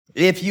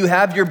If you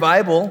have your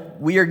Bible,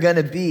 we are going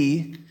to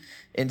be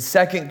in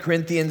 2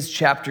 Corinthians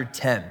chapter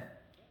 10.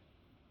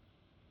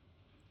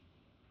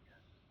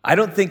 I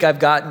don't think I've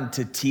gotten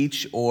to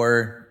teach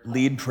or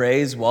lead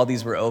praise while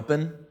these were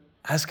open.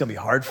 That's going to be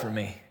hard for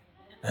me.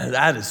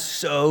 That is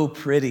so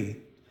pretty.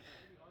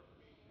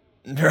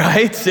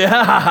 Right?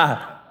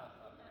 Yeah.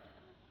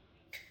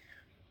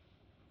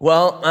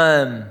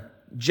 Well,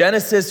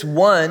 Genesis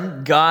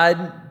 1,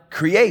 God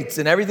creates,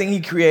 and everything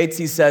he creates,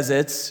 he says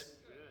it's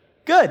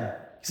good.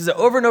 He says it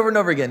over and over and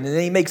over again. And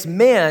then he makes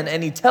man,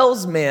 and he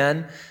tells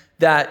man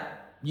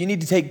that you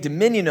need to take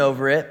dominion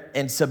over it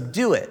and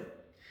subdue it.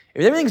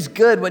 If everything's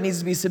good, what needs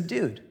to be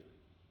subdued?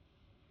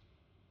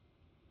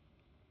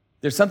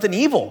 There's something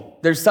evil.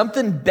 There's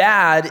something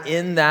bad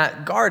in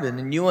that garden.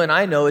 And you and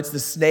I know it's the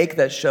snake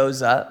that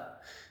shows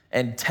up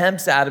and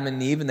tempts Adam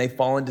and Eve, and they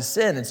fall into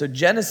sin. And so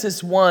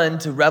Genesis 1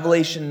 to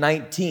Revelation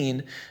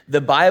 19,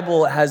 the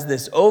Bible has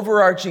this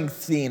overarching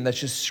theme that's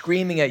just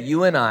screaming at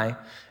you and I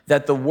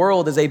that the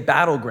world is a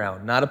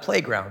battleground, not a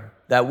playground,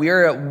 that we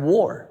are at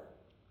war.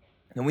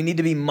 And we need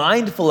to be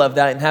mindful of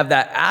that and have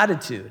that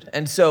attitude.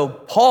 And so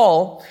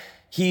Paul,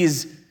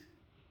 he's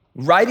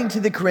writing to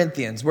the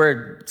Corinthians.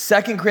 We're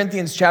 2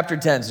 Corinthians chapter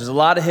 10. So there's a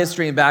lot of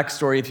history and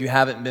backstory if you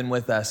haven't been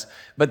with us.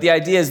 But the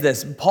idea is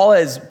this. Paul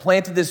has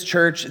planted this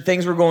church.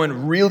 Things were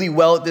going really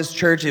well at this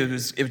church. It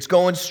was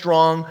going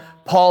strong.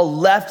 Paul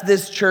left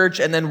this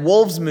church, and then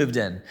wolves moved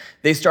in.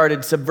 They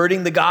started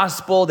subverting the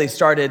gospel. They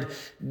started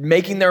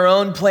making their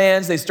own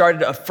plans. They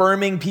started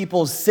affirming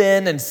people's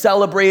sin and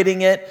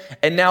celebrating it.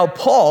 And now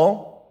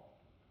Paul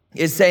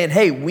is saying,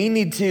 hey, we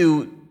need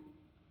to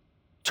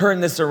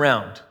turn this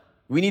around.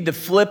 We need to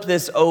flip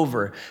this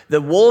over.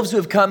 The wolves who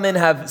have come in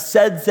have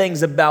said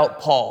things about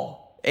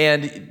Paul.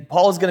 And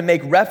Paul is going to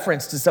make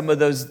reference to some of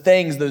those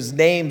things, those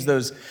names,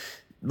 those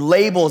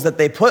labels that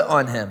they put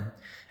on him.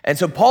 And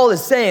so Paul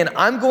is saying,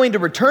 I'm going to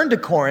return to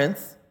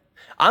Corinth.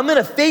 I'm going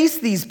to face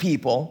these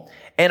people,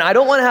 and I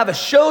don't want to have a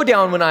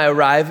showdown when I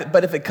arrive,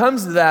 but if it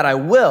comes to that, I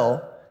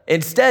will.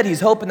 Instead, he's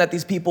hoping that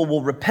these people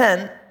will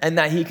repent and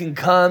that he can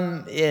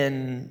come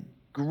in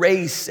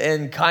grace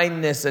and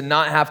kindness and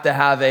not have to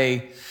have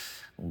a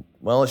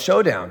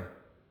showdown.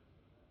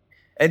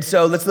 And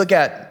so let's look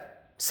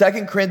at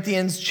 2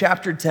 Corinthians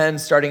chapter 10,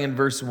 starting in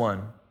verse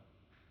 1.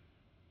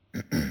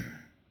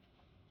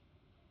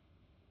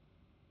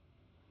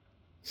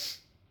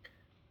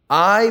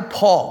 I,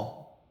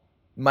 Paul,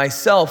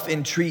 myself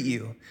entreat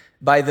you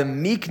by the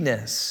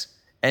meekness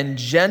and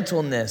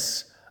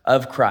gentleness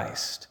of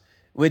Christ,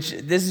 which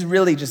this is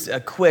really just a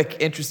quick,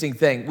 interesting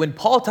thing. When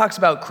Paul talks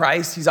about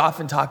Christ, he's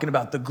often talking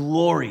about the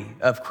glory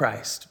of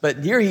Christ.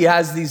 But here he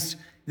has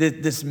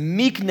this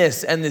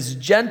meekness and this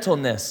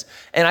gentleness.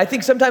 And I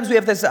think sometimes we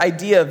have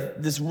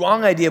this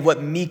wrong idea of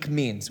what meek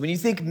means. When you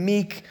think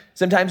meek,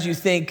 sometimes you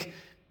think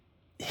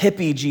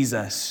hippie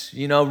Jesus,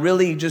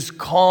 really just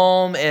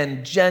calm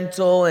and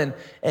gentle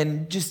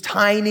and just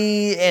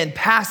tiny and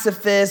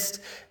pacifist.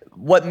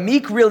 What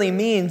meek really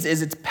means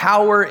is it's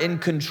power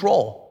and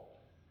control.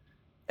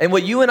 And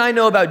what you and I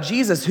know about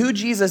Jesus, who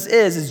Jesus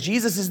is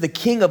Jesus is the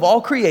King of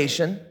all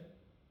creation,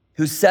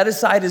 who set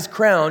aside his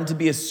crown to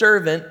be a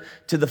servant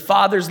to the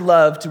Father's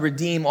love to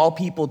redeem all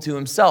people to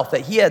himself,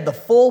 that he had the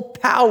full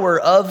power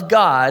of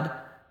God,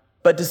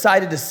 but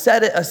decided to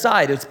set it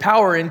aside. It's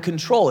power and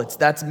control.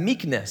 That's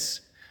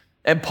meekness.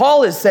 And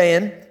Paul is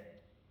saying,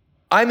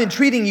 I'm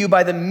entreating you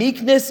by the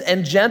meekness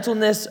and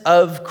gentleness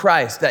of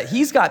Christ, that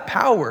he's got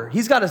power.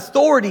 He's got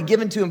authority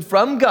given to him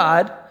from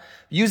God.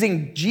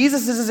 Using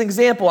Jesus as an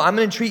example, I'm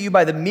going to entreat you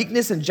by the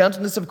meekness and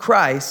gentleness of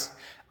Christ.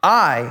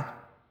 I,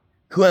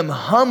 who am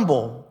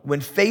humble when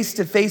face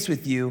to face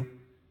with you,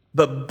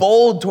 but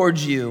bold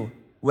towards you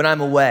when I'm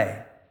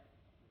away.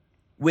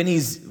 When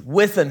he's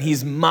with them,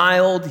 he's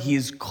mild,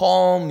 he's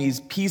calm, he's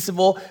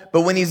peaceable.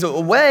 But when he's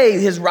away,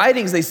 his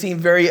writings, they seem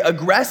very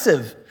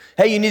aggressive.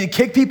 Hey, you need to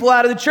kick people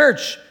out of the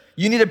church.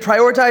 You need to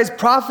prioritize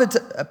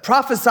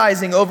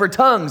prophesying over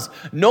tongues.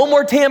 No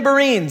more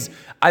tambourines.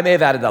 I may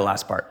have added that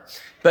last part.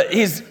 But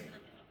he's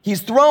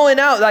throwing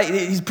out,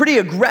 he's pretty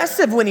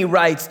aggressive when he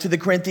writes to the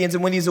Corinthians.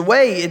 And when he's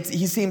away,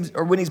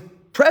 when he's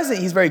present,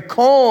 he's very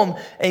calm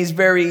and he's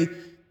very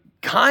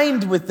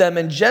kind with them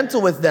and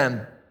gentle with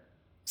them.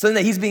 Something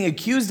that he's being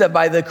accused of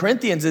by the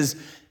Corinthians is,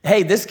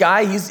 hey, this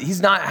guy, he's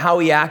not how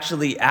he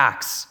actually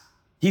acts.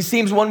 He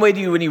seems one way to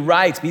you when he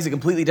writes, but he's a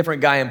completely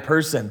different guy in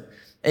person.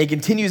 And he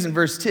continues in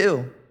verse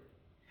 2.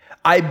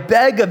 I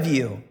beg of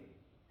you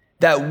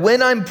that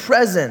when I'm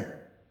present,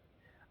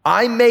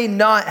 I may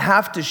not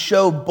have to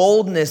show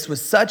boldness with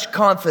such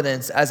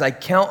confidence as I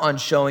count on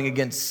showing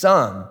against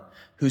some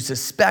who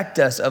suspect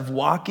us of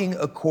walking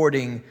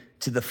according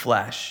to the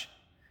flesh.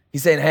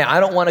 He's saying, hey, I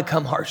don't want to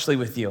come harshly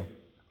with you.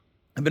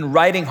 I've been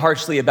writing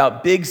harshly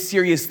about big,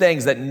 serious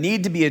things that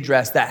need to be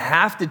addressed, that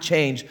have to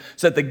change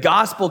so that the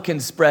gospel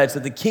can spread, so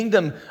the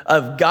kingdom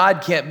of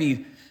God can't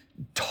be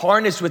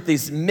tarnished with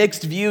these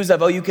mixed views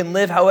of, you can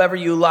live however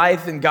you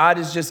like and God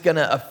is just going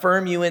to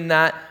affirm you in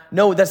that.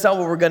 No, that's not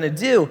what we're going to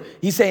do.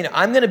 He's saying,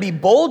 I'm going to be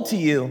bold to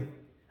you.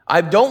 I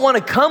don't want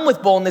to come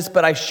with boldness,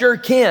 but I sure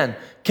can.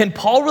 Can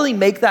Paul really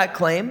make that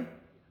claim?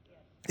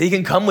 That he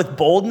can come with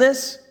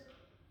boldness?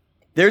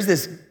 There's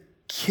this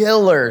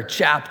killer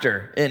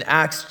chapter in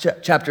Acts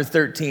chapter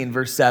 13,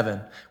 verse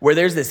 7, where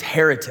there's this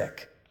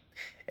heretic.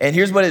 And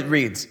here's what it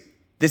reads.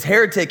 This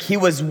heretic, he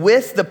was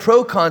with the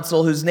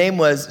proconsul whose name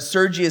was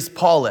Sergius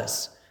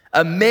Paulus,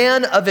 a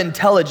man of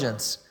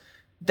intelligence.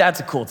 That's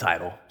a cool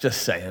title,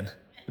 just saying.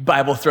 The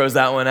Bible throws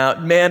that one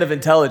out. Man of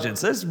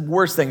intelligence. There's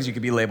worse things you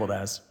could be labeled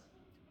as.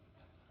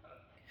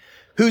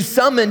 Who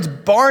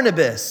summoned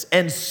Barnabas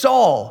and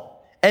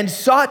Saul and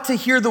sought to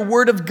hear the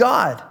word of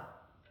God.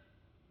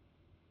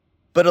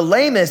 But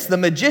Elymas, the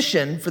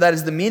magician, for that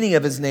is the meaning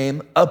of his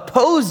name,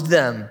 opposed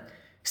them,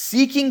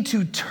 seeking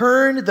to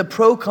turn the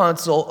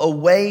proconsul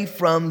away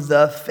from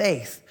the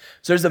faith.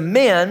 So there's a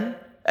man,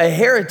 a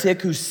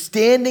heretic, who's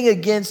standing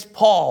against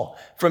Paul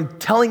from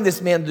telling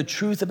this man the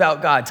truth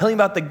about God, telling him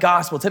about the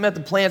gospel, telling him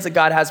about the plans that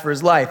God has for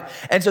his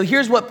life. And so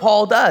here's what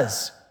Paul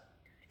does.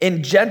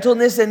 In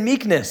gentleness and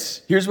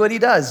meekness, here's what he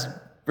does.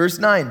 Verse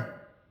 9.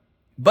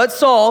 But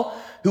Saul,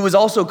 who was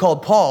also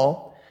called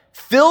Paul,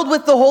 filled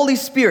with the Holy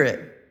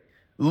Spirit,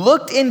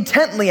 looked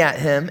intently at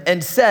him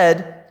and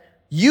said,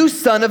 "You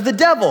son of the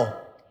devil,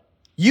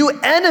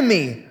 you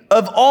enemy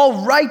of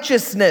all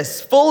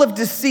righteousness, full of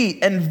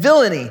deceit and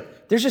villainy."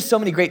 There's just so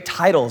many great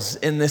titles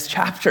in this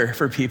chapter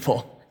for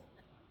people.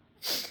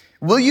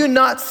 "Will you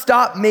not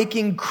stop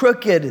making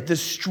crooked the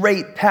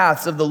straight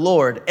paths of the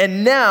Lord?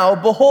 And now,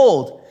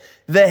 behold,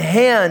 the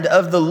hand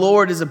of the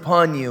Lord is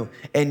upon you,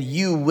 and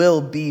you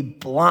will be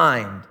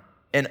blind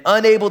and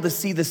unable to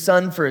see the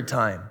sun for a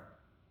time."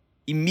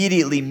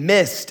 Immediately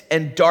mist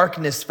and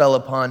darkness fell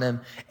upon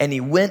him, and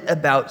he went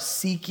about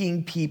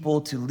seeking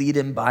people to lead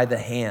him by the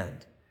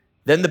hand.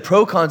 Then the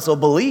proconsul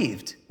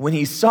believed when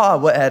he saw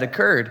what had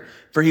occurred,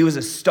 for he was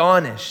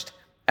astonished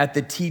at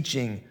the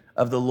teaching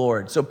of the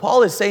Lord. So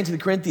Paul is saying to the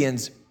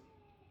Corinthians,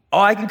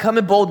 I can come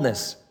in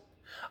boldness.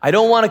 I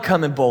don't want to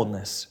come in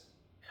boldness.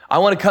 I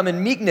want to come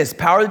in meekness,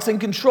 power that's in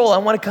control. I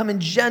want to come in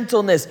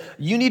gentleness.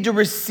 You need to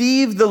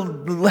receive the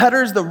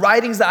letters, the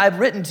writings that I've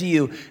written to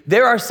you.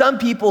 There are some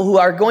people who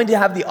are going to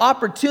have the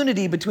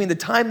opportunity between the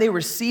time they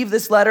receive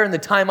this letter and the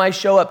time I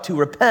show up to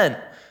repent.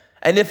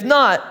 And if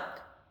not,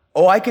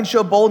 I can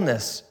show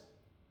boldness.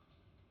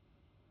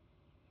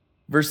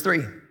 Verse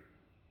 3.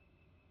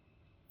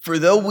 For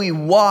though we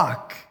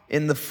walk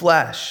in the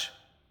flesh,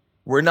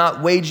 we're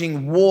not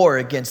waging war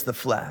against the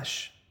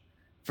flesh.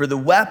 For the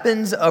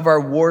weapons of our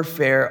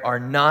warfare are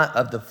not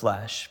of the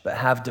flesh, but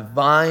have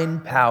divine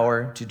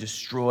power to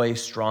destroy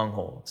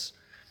strongholds.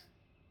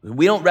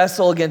 We don't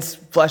wrestle against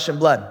flesh and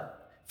blood.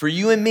 For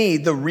you and me,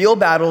 the real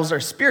battles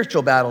are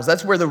spiritual battles.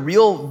 That's where the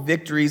real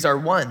victories are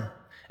won.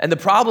 And the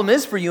problem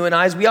is for you and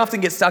I is we often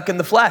get stuck in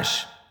the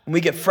flesh. And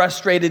we get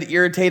frustrated,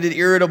 irritated,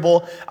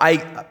 irritable.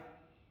 I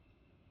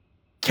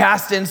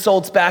cast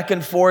insults back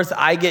and forth.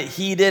 I get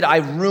heated. I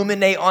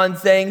ruminate on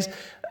things.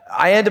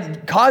 I end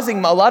up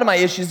causing a lot of my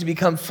issues to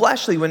become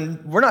fleshly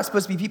when we're not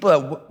supposed to be people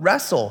that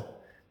wrestle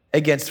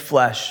against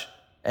flesh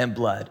and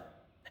blood.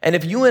 And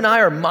if you and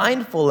I are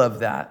mindful of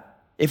that,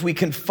 if we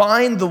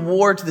confine the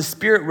war to the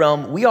spirit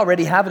realm, we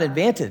already have an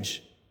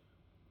advantage.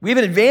 We have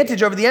an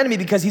advantage over the enemy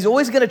because he's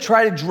always going to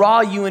try to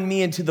draw you and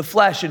me into the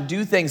flesh and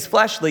do things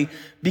fleshly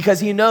because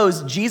he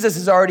knows Jesus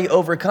has already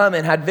overcome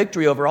and had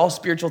victory over all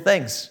spiritual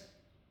things.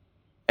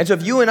 And so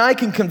if you and I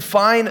can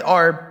confine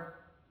our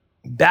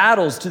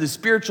battles to the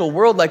spiritual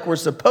world like we're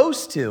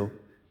supposed to,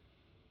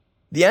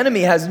 the enemy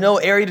has no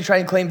area to try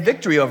and claim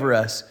victory over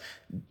us.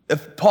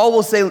 If Paul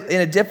will say in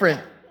a different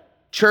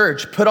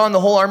church, put on the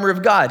whole armor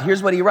of God.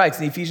 Here's what he writes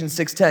in Ephesians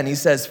 6:10. He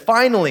says,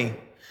 finally,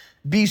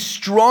 be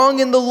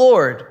strong in the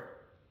Lord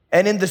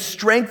and in the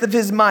strength of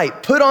his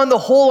might. Put on the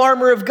whole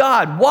armor of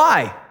God.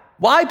 Why?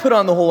 Why put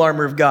on the whole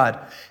armor of God?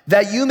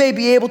 That you may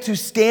be able to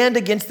stand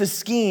against the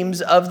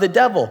schemes of the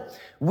devil.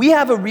 We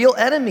have a real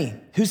enemy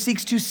who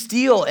seeks to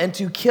steal and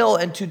to kill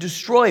and to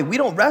destroy. We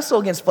don't wrestle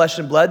against flesh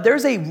and blood.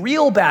 There's a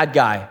real bad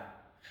guy.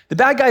 The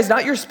bad guy is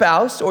not your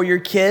spouse or your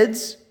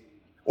kids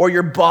or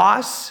your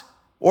boss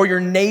or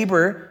your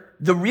neighbor.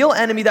 The real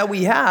enemy that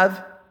we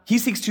have, he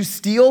seeks to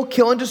steal,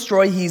 kill, and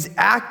destroy. He's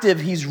active,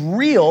 he's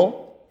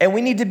real, and we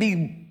need to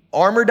be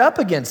armored up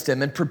against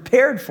him and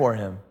prepared for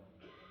him.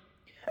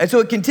 And so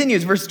it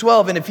continues, verse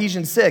 12 in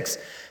Ephesians 6.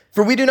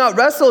 For we do not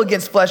wrestle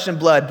against flesh and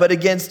blood, but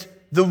against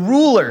the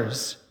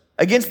rulers,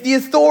 against the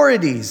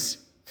authorities,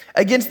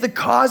 against the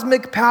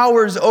cosmic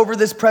powers over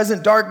this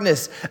present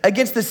darkness,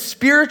 against the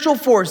spiritual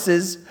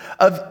forces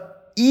of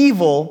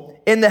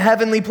evil in the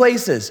heavenly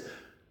places.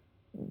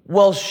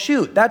 Well,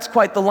 shoot, that's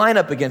quite the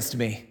lineup against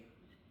me.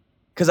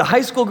 Because a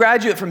high school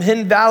graduate from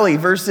Hidden Valley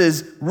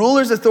versus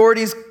rulers,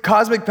 authorities,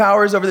 cosmic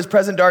powers over this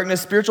present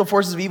darkness, spiritual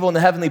forces of evil in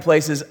the heavenly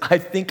places, I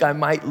think I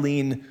might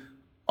lean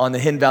on the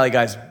Hidden Valley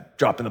guys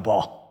dropping the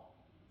ball.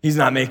 He's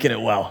not making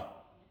it well.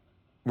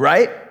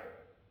 Right?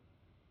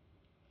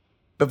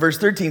 But verse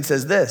 13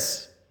 says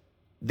this,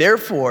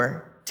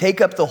 therefore, take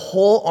up the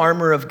whole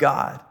armor of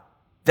God,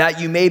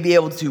 that you may be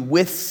able to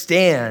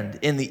withstand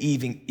in the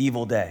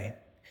evil day.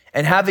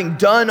 And having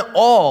done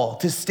all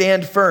to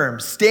stand firm,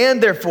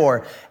 stand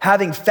therefore,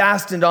 having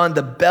fastened on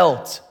the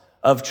belt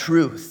of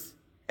truth,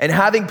 and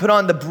having put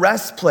on the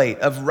breastplate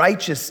of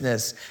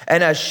righteousness,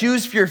 and as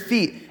shoes for your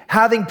feet,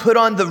 having put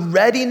on the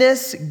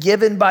readiness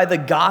given by the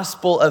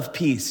gospel of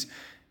peace.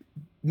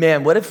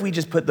 Man, what if we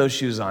just put those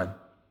shoes on?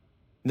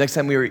 Next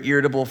time we were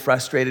irritable,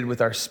 frustrated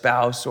with our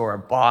spouse or our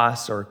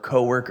boss or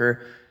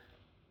coworker,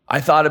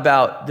 I thought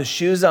about the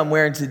shoes I'm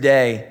wearing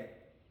today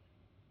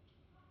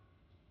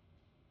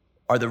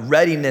are the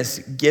readiness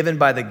given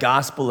by the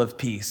gospel of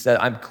peace,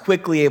 that I'm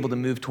quickly able to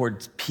move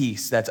towards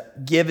peace that's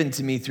given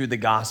to me through the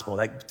gospel.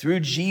 Like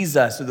through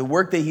Jesus, through the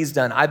work that he's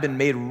done, I've been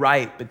made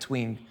right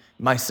between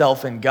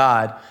myself and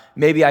God.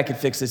 Maybe I could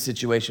fix this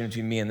situation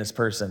between me and this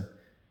person.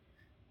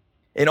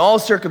 In all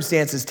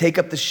circumstances, take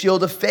up the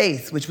shield of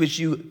faith, which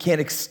you can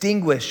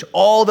extinguish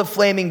all the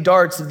flaming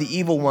darts of the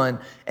evil one,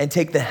 and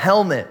take the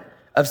helmet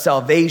of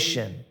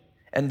salvation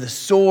and the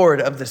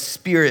sword of the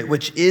Spirit,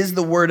 which is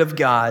the word of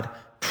God,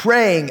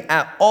 praying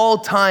at all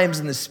times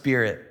in the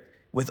Spirit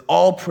with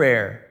all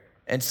prayer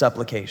and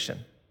supplication.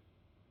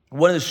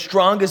 One of the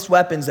strongest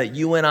weapons that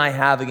you and I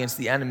have against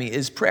the enemy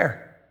is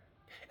prayer.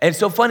 And it's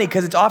so funny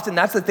because it's often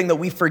that's the thing that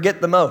we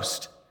forget the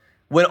most.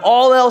 When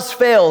all else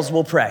fails,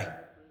 we'll pray.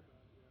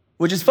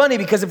 Which is funny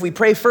because if we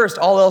pray first,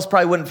 all else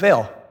probably wouldn't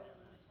fail.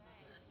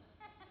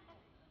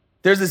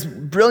 There's this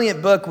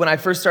brilliant book when I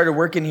first started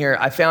working here.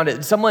 I found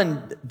it.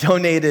 Someone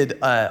donated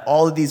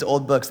all of these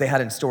old books they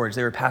had in storage.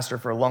 They were a pastor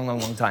for a long, long,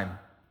 long time.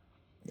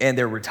 And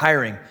they're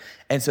retiring.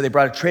 And so they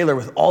brought a trailer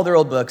with all their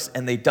old books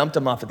and they dumped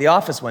them off at the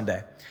office one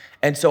day.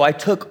 And so I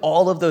took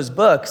all of those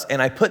books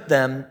and I put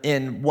them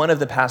in one of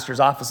the pastor's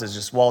offices,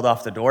 just walled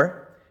off the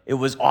door. It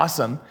was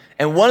awesome.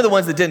 And one of the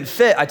ones that didn't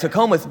fit, I took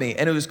home with me,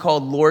 and it was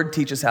called Lord,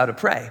 Teach Us How to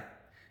Pray.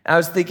 And I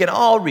was thinking, oh,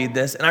 I'll read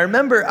this. And I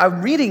remember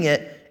I'm reading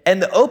it,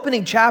 and the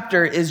opening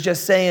chapter is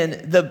just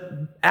saying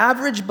the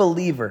average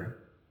believer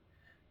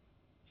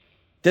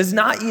does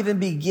not even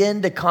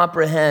begin to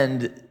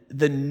comprehend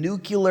the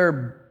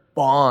nuclear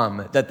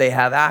bomb that they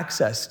have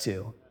access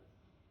to.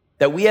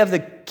 That we have the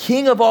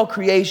King of all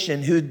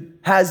creation who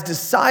has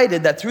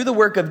decided that through the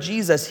work of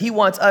Jesus, he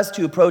wants us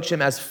to approach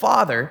him as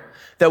Father,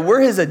 that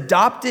we're his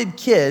adopted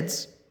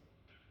kids,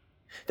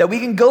 that we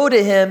can go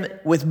to him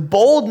with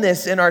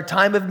boldness in our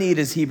time of need,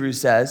 as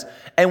Hebrews says,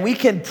 and we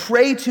can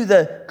pray to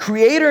the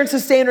creator and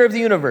sustainer of the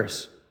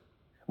universe.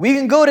 We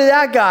can go to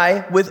that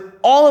guy with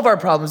all of our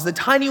problems, the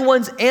tiny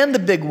ones and the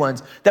big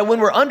ones, that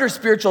when we're under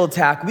spiritual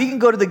attack, we can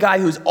go to the guy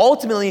who's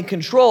ultimately in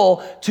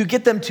control to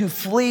get them to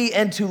flee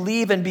and to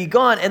leave and be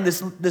gone. And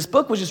this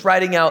book was just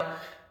writing out,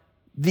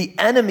 the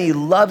enemy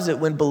loves it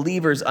when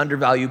believers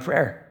undervalue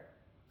prayer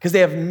because they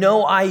have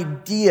no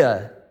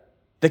idea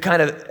the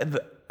kind of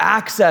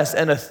access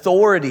and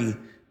authority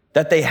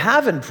that they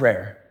have in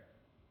prayer,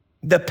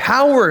 the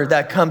power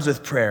that comes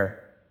with prayer.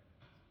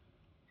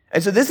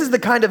 And so this is the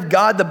kind of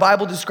God the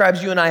Bible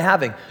describes you and I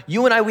having.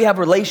 You and I, we have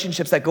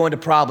relationships that go into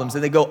problems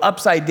and they go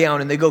upside down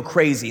and they go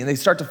crazy and they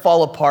start to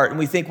fall apart. And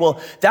we think, well,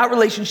 that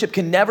relationship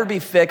can never be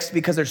fixed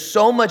because there's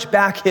so much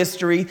back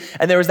history.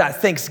 And there was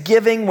that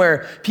Thanksgiving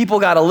where people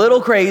got a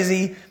little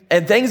crazy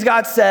and things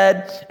got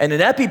said and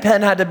an EpiPen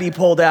had to be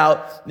pulled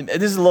out.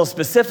 This is a little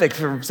specific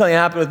for something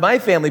that happened with my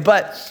family,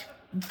 but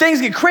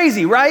things get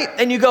crazy, right?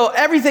 And you go,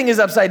 everything is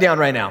upside down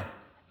right now.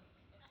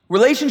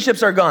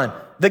 Relationships are gone.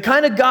 The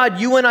kind of God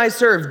you and I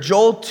serve,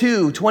 Joel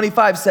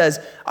 2:25 says,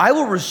 I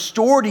will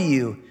restore to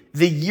you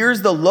the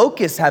years the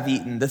locusts have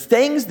eaten,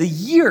 the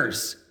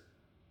years.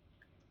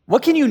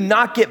 What can you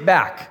not get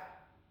back?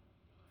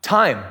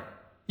 Time.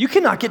 You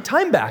cannot get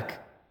time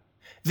back.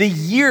 The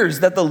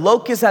years that the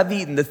locusts have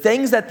eaten, the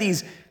things that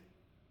these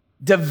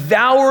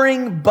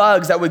devouring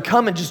bugs that would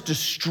come and just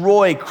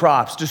destroy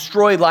crops,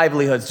 destroy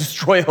livelihoods,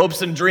 destroy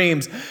hopes and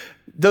dreams,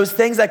 those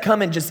things that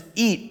come and just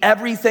eat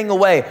everything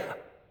away.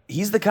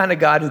 He's the kind of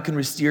God who can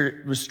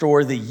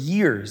restore the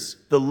years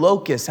the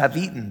locusts have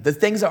eaten, the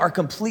things that are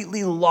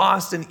completely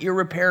lost and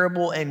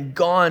irreparable and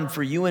gone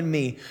for you and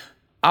me.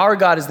 Our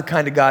God is the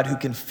kind of God who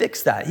can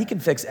fix that. He can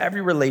fix every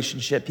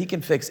relationship. He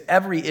can fix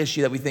every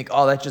issue that we think,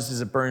 oh, that just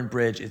is a burned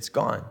bridge. It's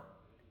gone.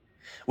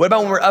 What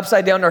about when we're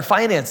upside down in our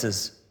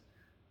finances?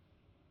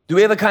 Do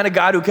we have a kind of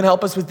God who can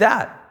help us with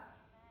that?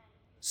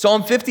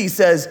 Psalm 50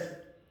 says,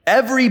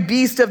 every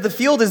beast of the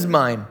field is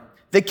mine,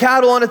 the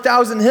cattle on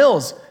 1,000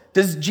 hills.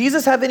 Does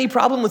Jesus have any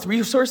problem with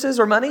resources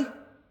or money?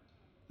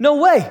 No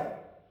way.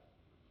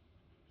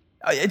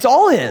 It's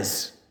all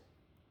his.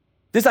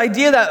 This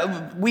idea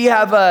that we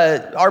have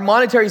our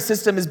monetary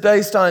system is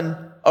based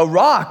on a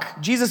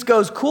rock. Jesus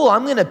goes, cool,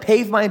 I'm going to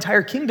pave my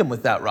entire kingdom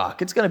with that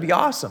rock. It's going to be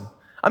awesome.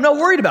 I'm not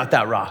worried about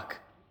that rock.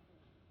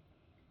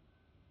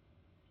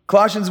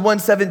 Colossians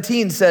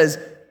 1:17 says,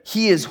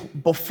 he is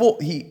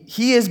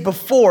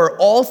before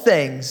all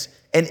things,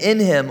 and in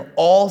him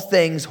all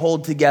things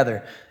hold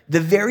together. The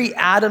very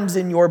atoms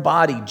in your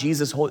body,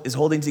 Jesus is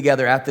holding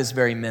together at this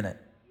very minute.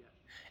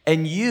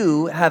 And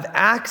you have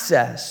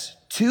access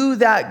to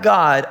that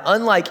God,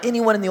 unlike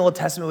anyone in the Old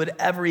Testament would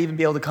ever even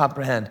be able to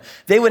comprehend.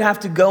 They would have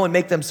to go and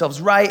make themselves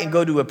right and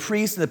go to a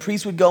priest, and the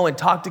priest would go and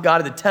talk to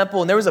God at the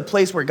temple, and there was a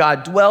place where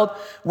God dwelled.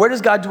 Where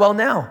does God dwell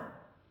now?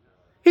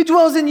 He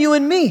dwells in you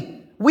and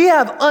me. We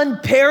have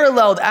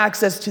unparalleled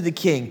access to the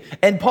King.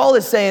 And Paul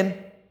is saying,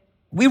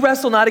 we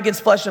wrestle not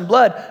against flesh and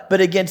blood,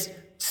 but against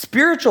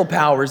spiritual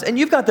powers. And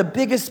you've got the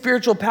biggest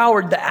spiritual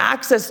power, the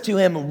access to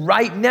him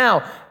right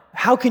now.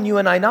 How can you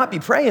and I not be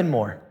praying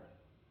more?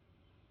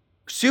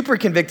 Super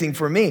convicting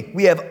for me.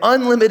 We have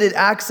unlimited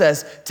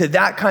access to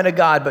that kind of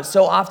God, but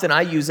so often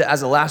I use it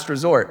as a last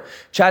resort.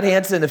 Chad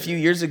Hansen a few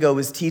years ago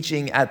was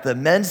teaching at the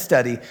men's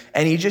study,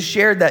 and he just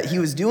shared that he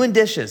was doing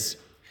dishes,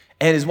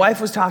 and his wife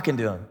was talking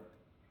to him,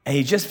 and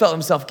he just felt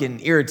himself getting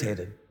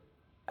irritated.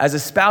 As a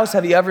spouse,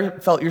 have you ever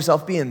felt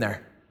yourself being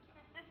there?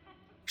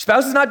 Your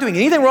spouse is not doing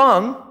anything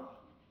wrong,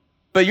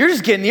 but you're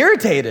just getting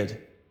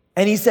irritated.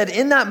 And he said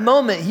in that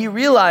moment, he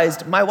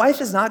realized, my wife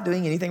is not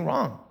doing anything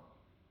wrong.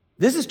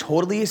 This is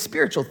totally a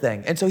spiritual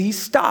thing. And so he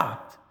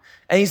stopped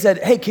and he said,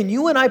 hey, can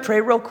you and I pray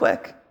real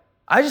quick?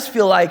 I just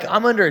feel like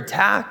I'm under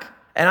attack,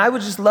 and I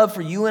would just love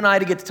for you and I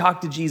to get to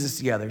talk to Jesus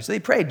together. So they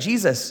prayed,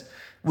 Jesus,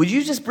 would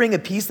you just bring a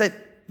peace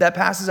that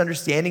passes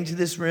understanding to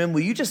this room?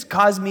 Will you just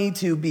cause me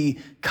to be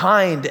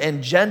kind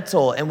and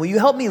gentle? And will you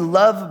help me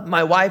love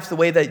my wife the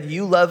way that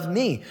you love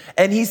me?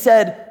 And he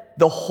said,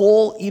 the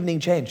whole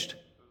evening changed.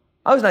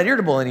 I was not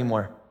irritable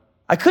anymore.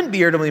 I couldn't be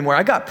irritable anymore.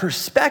 I got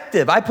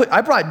perspective. I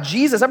brought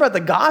Jesus, I brought the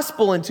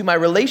gospel into my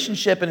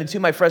relationship and into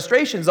my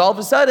frustrations. All of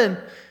a sudden,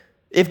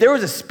 if there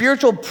was a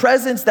spiritual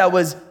presence that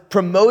was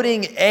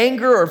promoting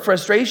anger or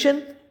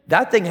frustration,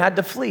 that thing had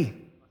to flee.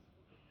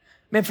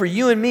 Man, for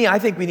you and me, I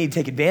think we need to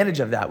take advantage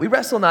of that. We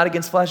wrestle not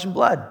against flesh and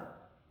blood.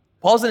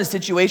 Paul's in a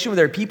situation where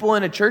there are people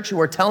in a church who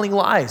are telling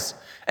lies.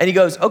 And he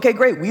goes, okay,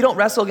 great, we don't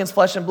wrestle against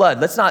flesh and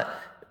blood. Let's not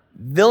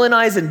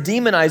villainize and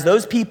demonize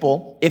those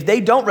people. If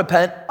they don't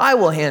repent, I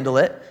will handle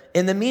it.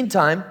 In the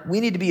meantime,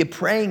 we need to be a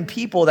praying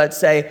people that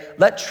say,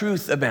 let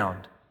truth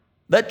abound.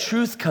 Let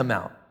truth come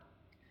out.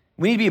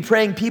 We need to be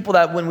praying people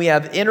that when we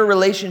have inner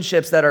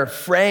relationships that are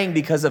fraying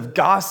because of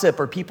gossip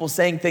or people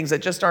saying things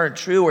that just aren't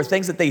true or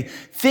things that they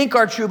think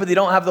are true but they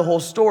don't have the whole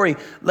story,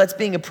 let's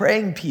being a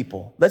praying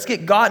people. Let's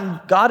get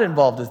God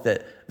involved with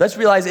it. Let's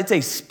realize it's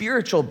a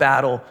spiritual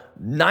battle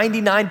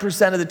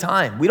 99% of the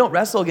time. We don't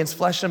wrestle against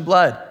flesh and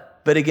blood,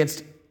 but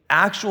against an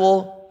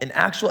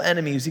actual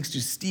enemy who seeks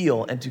to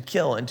steal and to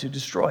kill and to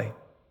destroy.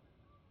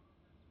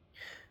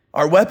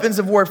 Our weapons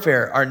of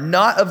warfare are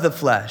not of the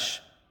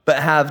flesh, but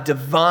have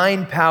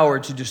divine power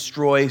to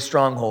destroy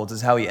strongholds,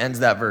 is how he ends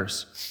that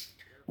verse.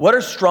 What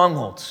are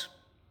strongholds?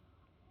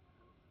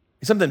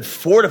 It's something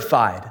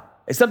fortified.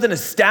 It's something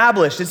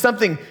established. It's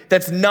something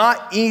that's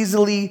not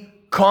easily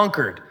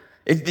conquered.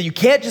 You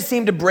can't just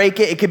seem to break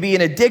it. It could be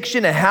an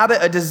addiction, a habit,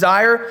 a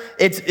desire.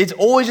 It's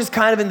always just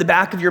kind of in the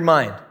back of your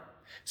mind.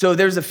 So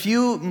there's a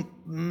few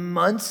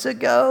months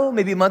ago,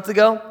 maybe a month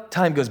ago,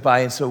 time goes by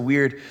and so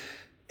weird,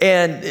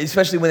 and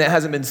especially when it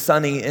hasn't been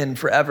sunny in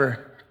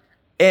forever.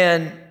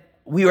 And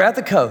we were at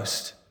the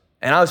coast,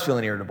 and I was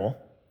feeling irritable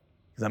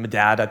because I'm a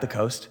dad at the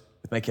coast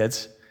with my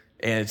kids,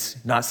 and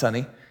it's not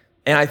sunny.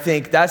 And I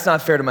think that's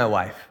not fair to my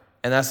wife,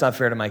 and that's not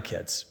fair to my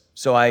kids.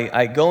 So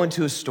I go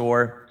into a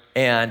store,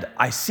 and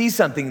I see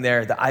something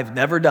there that I've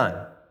never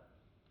done.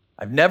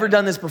 I've never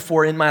done this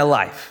before in my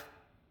life.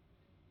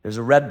 There's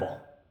a Red Bull.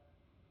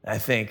 I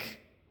think,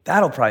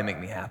 that'll probably make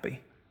me happy.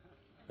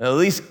 At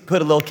least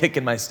put a little kick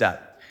in my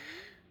step.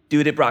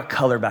 Dude, it brought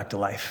color back to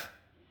life,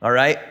 all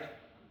right?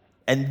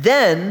 And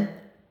then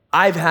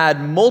I've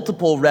had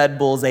multiple Red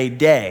Bulls a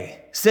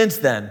day since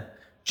then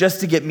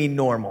just to get me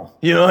normal.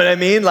 You know what I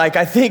mean? Like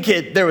I think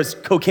there was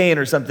cocaine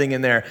or something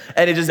in there.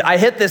 And I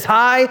hit this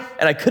high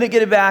and I couldn't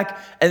get it back.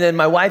 And then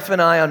my wife and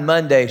I on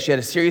Monday, she had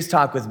a serious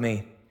talk with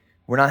me.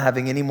 We're not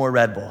having any more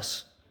Red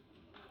Bulls.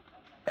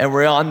 And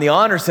we're on the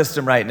honor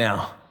system right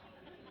now.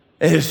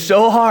 It is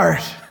so hard.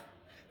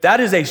 That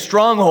is a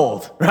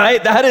stronghold,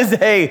 right?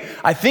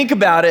 I think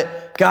about it,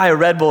 guy, a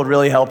Red Bull would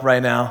really help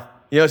right now.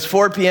 You know, it's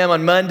 4 p.m.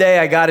 on Monday,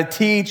 I gotta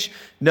teach.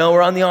 No,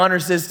 we're on the honor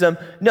system.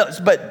 No,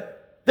 but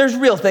there's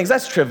real things,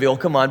 that's trivial,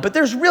 come on. But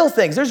there's real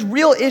things, there's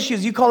real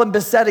issues. You call them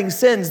besetting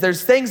sins.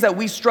 There's things that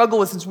we struggle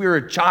with since we were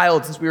a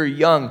child, since we were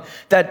young,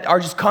 that are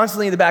just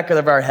constantly in the back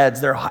of our heads.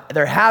 They're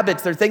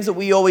habits, they're things that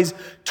we always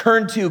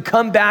turn to,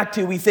 come back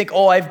to. We think,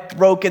 oh, I've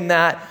broken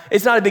that.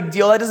 It's not a big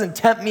deal, that doesn't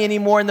tempt me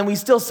anymore. And then we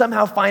still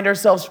somehow find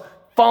ourselves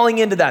falling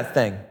into that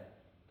thing.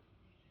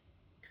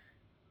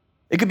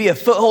 It could be a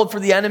foothold for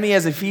the enemy,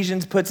 as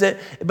Ephesians puts it,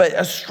 but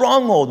a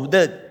stronghold.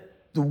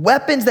 The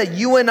weapons that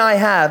you and I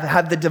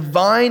have the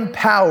divine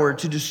power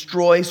to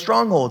destroy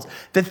strongholds.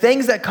 The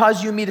things that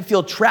cause you and me to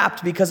feel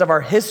trapped because of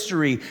our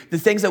history, the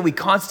things that we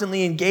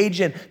constantly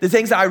engage in, the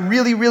things that I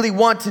really, really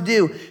want to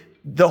do,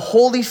 the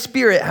Holy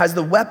Spirit has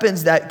the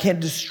weapons that can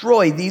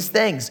destroy these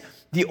things.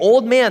 The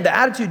old man, the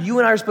attitude you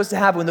and I are supposed to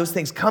have when those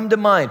things come to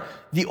mind,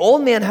 the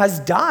old man has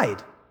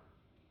died.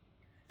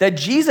 That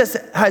Jesus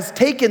has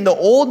taken the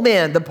old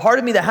man, the part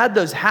of me that had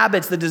those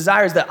habits, the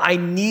desires that I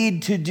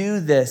need to do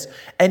this,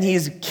 and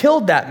he's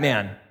killed that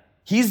man.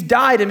 He's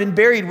died and been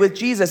buried with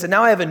Jesus, and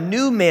now I have a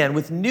new man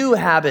with new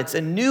habits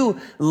and new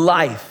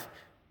life.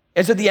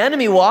 And so the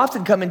enemy will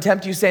often come and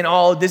tempt you saying,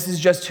 oh, this is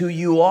just who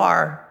you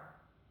are.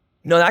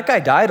 No, that guy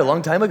died a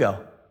long time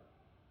ago.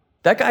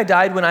 That guy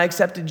died when I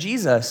accepted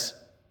Jesus.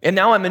 And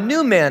now I'm a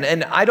new man,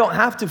 and I don't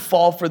have to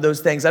fall for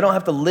those things. I don't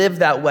have to live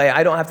that way.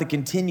 I don't have to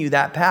continue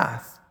that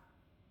path.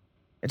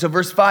 And so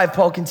verse 5,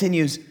 Paul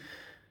continues,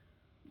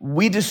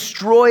 we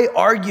destroy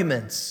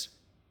arguments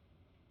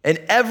and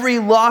every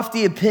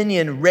lofty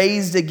opinion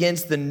raised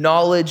against the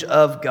knowledge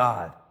of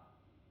God,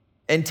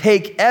 and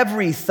take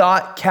every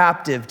thought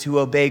captive to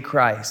obey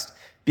Christ,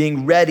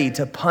 being ready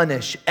to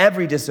punish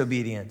every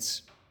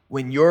disobedience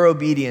when your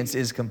obedience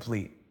is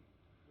complete.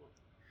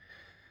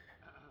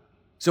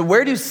 So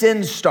where do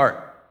sins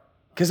start?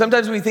 Because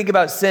sometimes when we think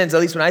about sins, at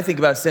least when I think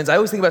about sins, I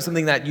always think about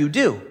something that you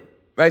do.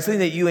 Right? Something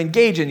that you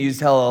engage in. You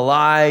tell a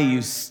lie,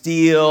 you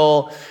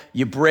steal,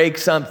 you break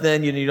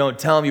something, you don't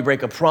tell them, you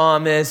break a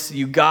promise,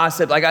 you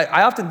gossip. Like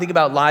I often think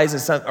about lies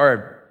as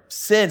or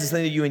sins as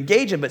something that you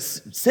engage in, but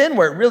sin,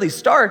 where it really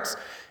starts,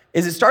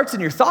 is it starts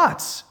in your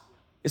thoughts.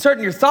 It starts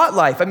in your thought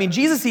life. I mean,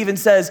 Jesus even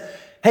says,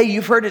 hey,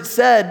 you've heard it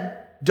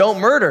said, don't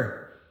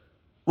murder.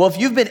 Well, if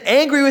you've been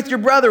angry with your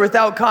brother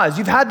without cause,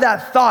 you've had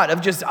that thought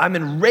of just, I'm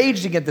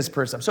enraged against this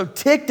person. I'm so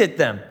ticked at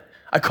them.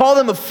 I call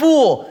them a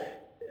fool.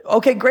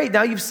 Okay, great,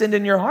 now you've sinned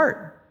in your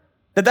heart.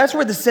 That's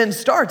where the sin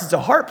starts. It's a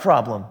heart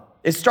problem.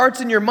 It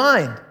starts in your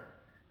mind.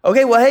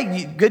 Okay, well,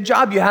 hey, good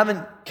job, you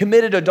haven't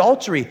committed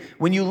adultery.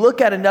 When you look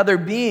at another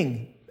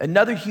being,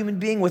 another human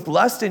being with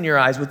lust in your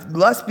eyes, with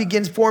lust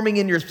begins forming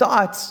in your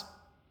thoughts,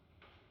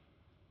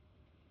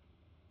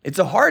 it's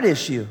a heart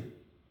issue.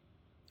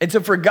 And so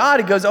for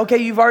God, it goes, okay,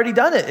 you've already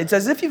done it. It's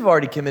as if you've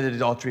already committed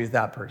adultery with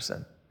that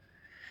person.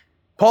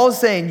 Paul is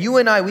saying, you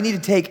and I, we need to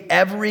take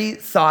every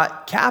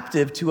thought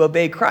captive to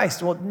obey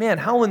Christ. Well, man,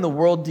 how in the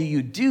world do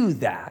you do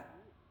that?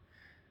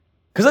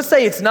 Because let's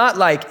say it's not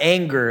like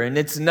anger and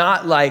it's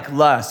not like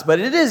lust, but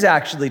it is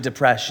actually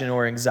depression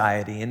or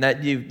anxiety. And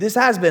that this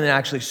has been an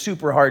actually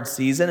super hard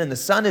season and the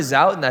sun is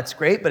out and that's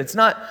great, but it's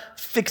not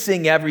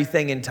fixing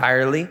everything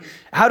entirely.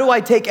 How do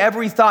I take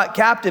every thought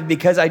captive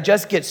because I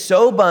just get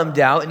so bummed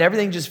out and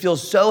everything just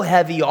feels so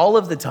heavy all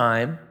of the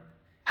time?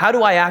 How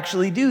do I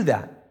actually do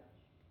that?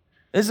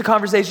 This is a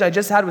conversation I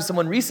just had with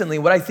someone recently.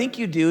 What I think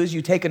you do is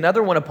you take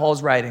another one of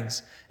Paul's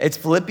writings. It's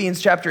Philippians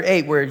chapter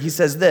 8, where he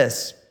says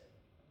this.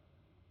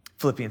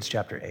 Philippians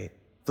chapter 8.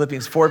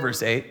 Philippians 4,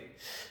 verse 8.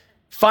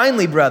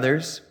 Finally,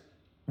 brothers,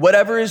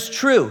 whatever is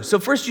true. So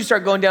first you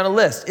start going down a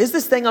list. Is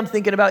this thing I'm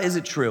thinking about, is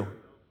it true?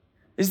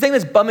 This thing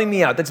that's bumming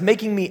me out, that's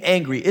making me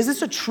angry, is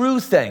this a true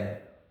thing?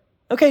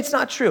 Okay, it's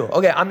not true.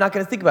 Okay, I'm not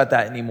going to think about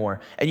that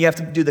anymore. And you have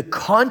to do the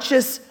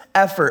conscious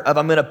effort of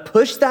I'm going to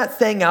push that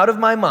thing out of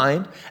my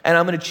mind and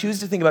I'm going to choose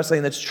to think about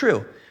something that's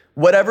true.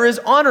 Whatever is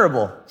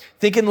honorable,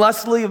 thinking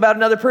lustfully about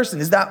another person,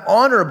 is that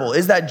honorable?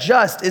 Is that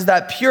just? Is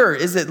that pure?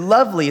 Is it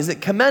lovely? Is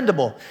it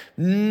commendable?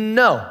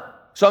 No.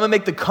 So I'm going to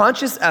make the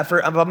conscious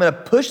effort. I'm going to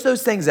push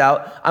those things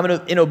out. I'm going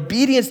to, in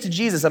obedience to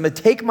Jesus, I'm going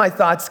to take my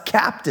thoughts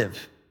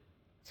captive.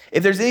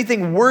 If there's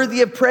anything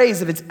worthy of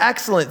praise, if it's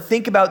excellent,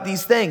 think about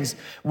these things.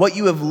 What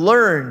you have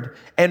learned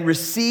and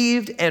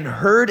received and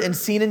heard and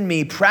seen in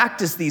me,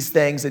 practice these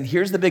things. And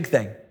here's the big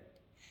thing.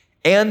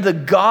 And the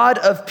God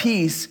of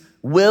peace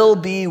will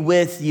be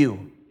with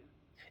you.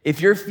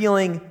 If you're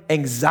feeling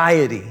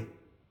anxiety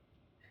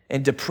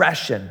and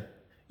depression,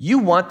 you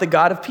want the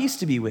God of peace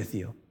to be with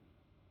you.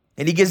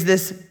 And he gives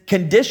this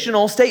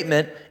conditional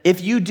statement.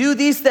 If you do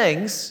these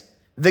things,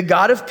 the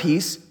God of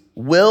peace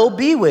will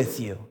be with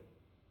you.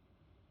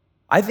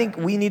 I think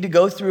we need to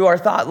go through our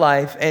thought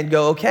life and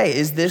go, okay,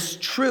 is this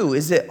true?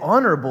 Is it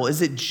honorable?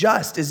 Is it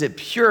just? Is it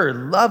pure,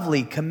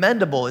 lovely,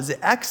 commendable? Is it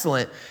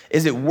excellent?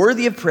 Is it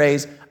worthy of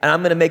praise? And I'm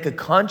going to make a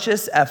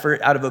conscious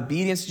effort out of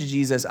obedience to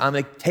Jesus. I'm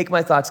going to take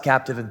my thoughts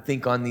captive and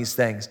think on these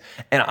things.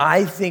 And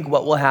I think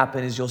what will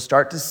happen is you'll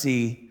start to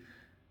see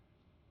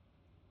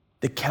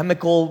the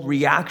chemical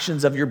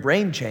reactions of your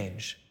brain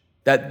change,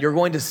 that you're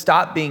going to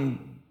stop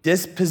being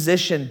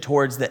disposition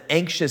towards the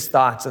anxious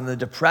thoughts and the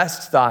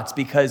depressed thoughts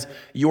because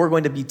you're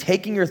going to be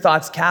taking your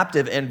thoughts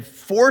captive and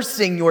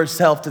forcing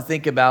yourself to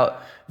think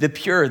about the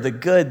pure, the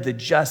good, the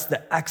just,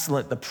 the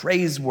excellent, the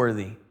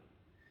praiseworthy.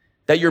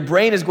 That your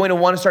brain is going to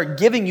want to start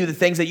giving you the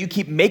things that you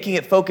keep making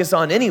it focus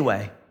on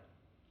anyway.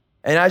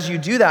 And as you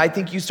do that, I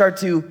think you start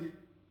to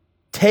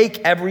take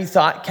every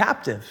thought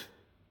captive,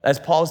 as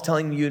Paul is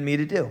telling you and me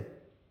to do.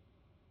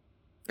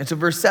 And so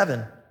verse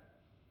 7,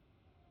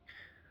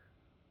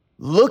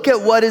 look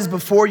at what is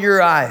before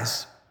your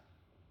eyes.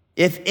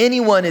 If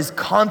anyone is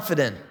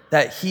confident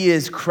that he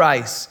is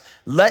Christ,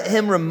 let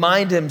him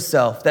remind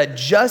himself that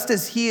just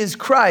as he is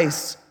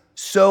Christ,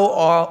 so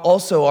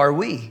also are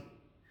we.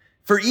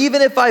 For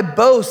even if I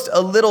boast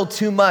a little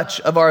too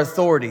much of our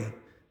authority,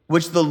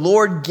 which the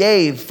Lord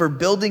gave for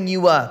building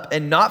you up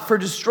and not for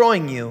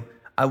destroying you,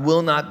 I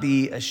will not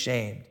be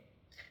ashamed.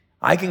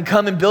 I can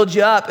come and build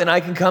you up, and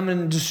I can come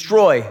and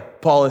destroy,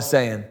 Paul is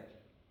saying.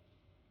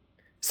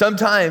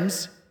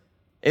 Sometimes,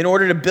 in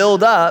order to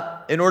build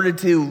up, in order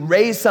to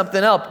raise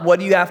something up, what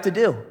do you have to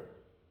do?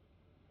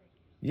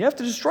 You have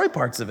to destroy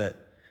parts of it.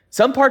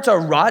 Some parts are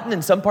rotten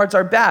and some parts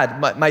are bad.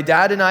 My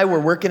dad and I were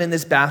working in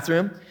this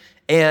bathroom,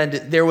 and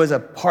there was a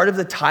part of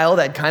the tile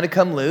that had kind of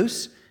come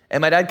loose,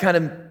 and my dad kind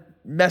of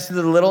messed with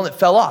it a little and it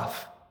fell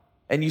off.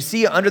 And you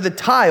see under the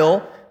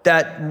tile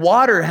that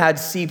water had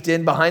seeped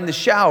in behind the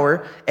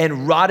shower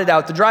and rotted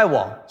out the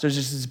drywall. So there's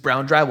just this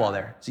brown drywall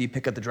there. So you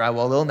pick up the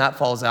drywall a little and that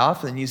falls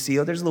off, and then you see,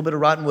 oh, there's a little bit of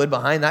rotten wood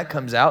behind, that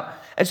comes out.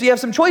 And so you have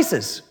some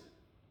choices.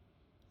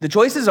 The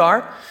choices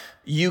are,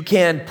 you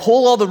can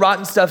pull all the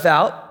rotten stuff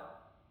out,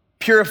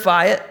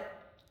 purify it,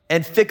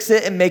 and fix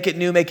it and make it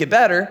new, make it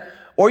better,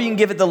 or you can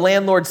give it the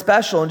landlord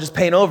special and just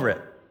paint over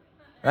it,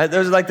 right?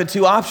 Those are like the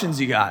two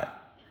options you got.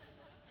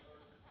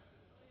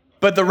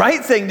 But the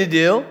right thing to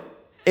do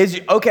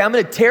is, okay, I'm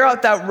gonna tear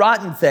out that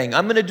rotten thing.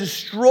 I'm gonna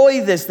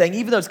destroy this thing,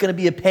 even though it's gonna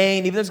be a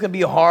pain, even though it's gonna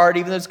be hard,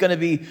 even though it's gonna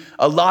be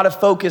a lot of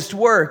focused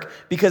work,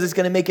 because it's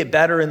gonna make it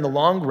better in the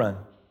long run,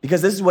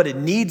 because this is what it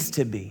needs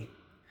to be.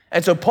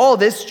 And so Paul,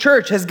 this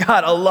church has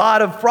got a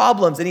lot of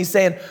problems, and he's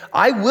saying,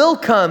 I will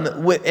come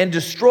and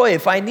destroy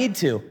if I need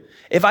to.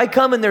 If I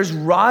come and there's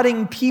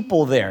rotting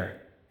people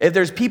there, if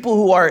there's people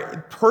who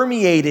are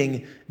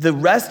permeating the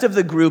rest of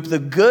the group, the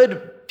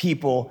good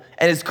people,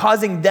 and it's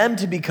causing them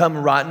to become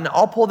rotten,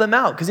 I'll pull them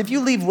out. Because if you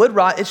leave wood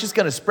rot, it's just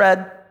gonna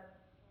spread.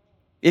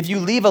 If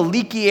you leave a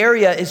leaky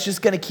area, it's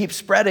just gonna keep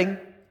spreading.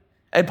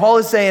 And Paul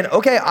is saying,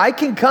 okay, I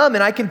can come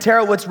and I can tear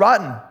out what's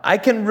rotten. I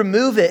can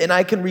remove it and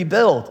I can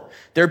rebuild.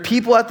 There are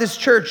people at this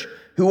church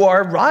who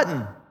are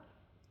rotten.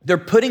 They're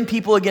putting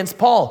people against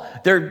Paul.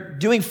 They're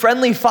doing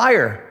friendly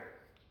fire.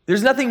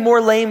 There's nothing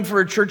more lame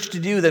for a church to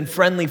do than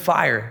friendly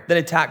fire, than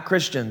attack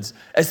Christians,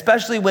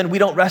 especially when we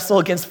don't wrestle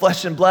against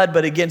flesh and blood,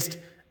 but against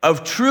a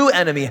true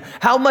enemy.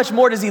 How much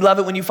more does he love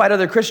it when you fight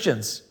other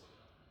Christians?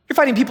 You're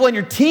fighting people on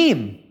your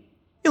team.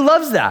 He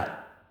loves that.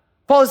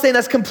 Paul is saying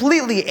that's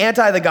completely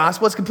anti the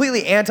gospel. It's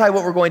completely anti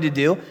what we're going to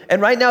do.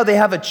 And right now they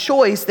have a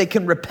choice. They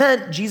can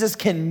repent. Jesus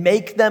can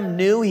make them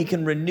new. He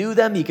can renew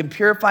them. He can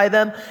purify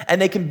them.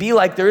 And they can be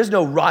like there is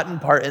no rotten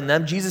part in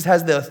them. Jesus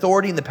has the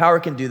authority and the power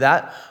can do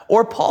that.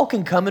 Or Paul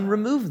can come and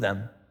remove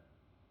them.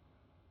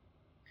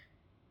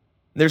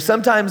 There's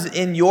sometimes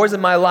in yours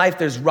and my life,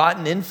 there's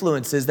rotten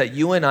influences that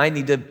you and I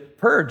need to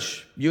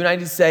purge. You and I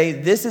need to say,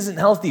 this isn't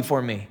healthy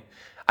for me.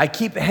 I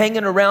keep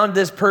hanging around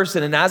this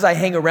person, and as I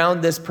hang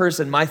around this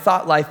person, my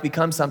thought life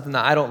becomes something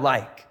that I don't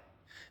like.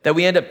 That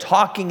we end up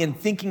talking and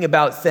thinking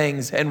about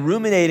things and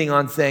ruminating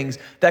on things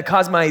that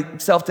cause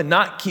myself to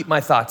not keep my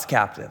thoughts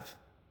captive.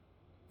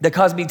 That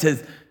cause me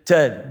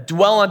to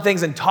dwell on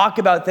things and talk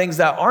about things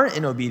that aren't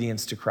in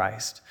obedience to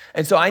Christ.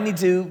 And so I need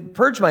to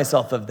purge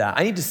myself of that.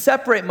 I need to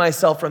separate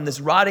myself from this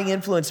rotting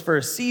influence for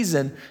a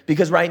season,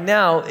 because right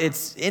now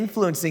it's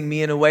influencing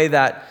me in a way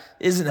that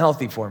isn't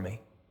healthy for me.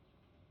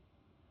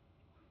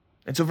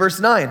 And so verse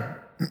 9,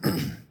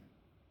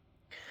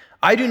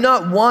 I do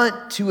not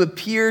want to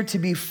appear to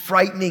be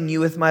frightening you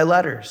with my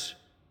letters.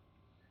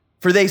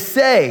 For they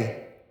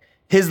say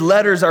his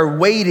letters are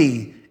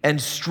weighty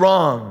and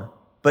strong,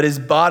 but his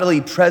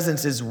bodily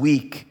presence is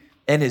weak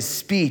and his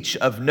speech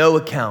of no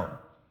account.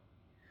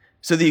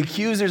 So the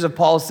accusers of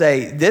Paul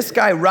say, this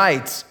guy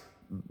writes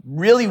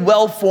really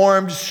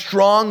well-formed,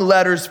 strong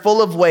letters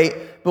full of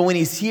weight, but when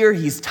he's here,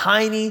 he's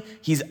tiny,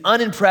 he's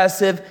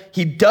unimpressive,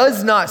 he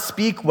does not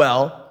speak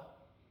well.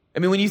 I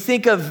mean, when you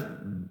think of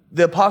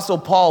the Apostle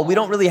Paul, we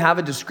don't really have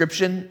a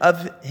description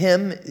of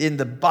him in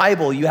the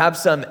Bible. You have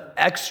some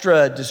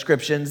extra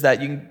descriptions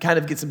that you can kind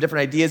of get some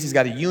different ideas. He's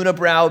got a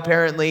unibrow,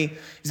 apparently.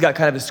 He's got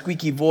kind of a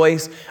squeaky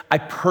voice. I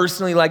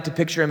personally like to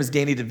picture him as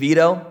Danny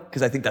DeVito,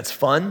 because I think that's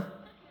fun.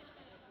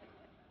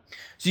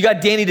 So you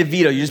got Danny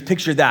DeVito, you just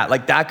picture that.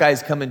 Like that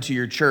guy's coming to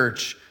your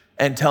church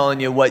and telling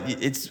you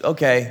it's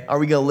okay, are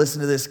we gonna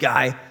listen to this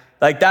guy?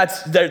 Like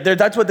that's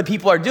what the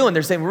people are doing.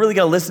 They're saying, we're really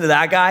gonna listen to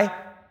that guy?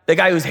 The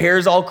guy whose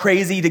hair's all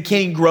crazy, he can't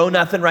even grow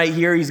nothing right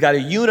here. He's got a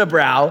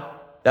unibrow.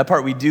 That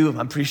part we do,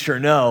 I'm pretty sure,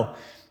 no.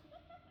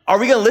 Are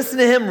we gonna listen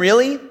to him,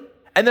 really?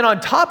 And then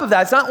on top of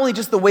that, it's not only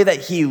just the way that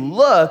he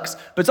looks,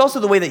 but it's also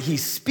the way that he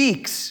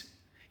speaks.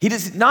 He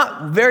is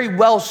not very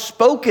well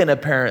spoken,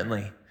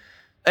 apparently.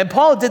 And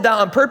Paul did that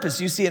on purpose.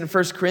 You see it in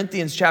 1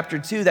 Corinthians chapter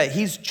 2, that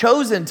he's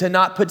chosen to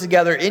not put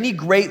together any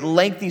great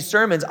lengthy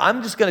sermons.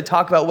 I'm just gonna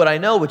talk about what I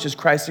know, which is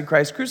Christ and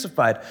Christ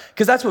crucified,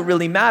 because that's what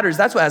really matters.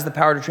 That's what has the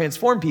power to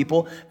transform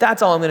people.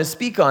 That's all I'm gonna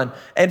speak on.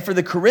 And for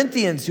the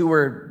Corinthians who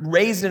were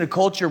raised in a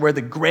culture where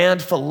the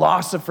grand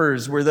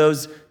philosophers were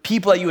those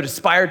people that you would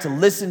aspire to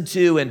listen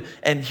to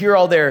and hear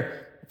all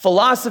their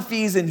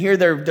philosophies and hear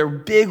their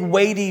big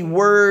weighty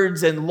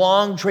words and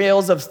long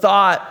trails of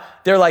thought,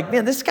 they're like,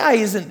 man, this guy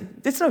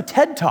it's no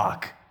TED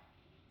Talk.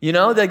 You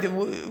know, like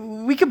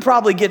we could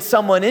probably get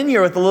someone in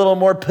here with a little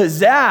more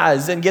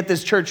pizzazz and get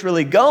this church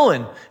really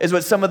going, is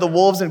what some of the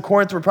wolves in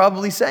Corinth were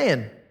probably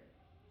saying.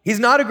 He's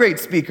not a great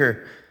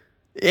speaker,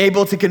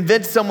 able to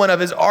convince someone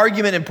of his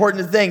argument,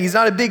 important thing. He's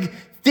not a big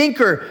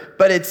thinker,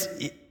 but it's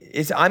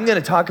I'm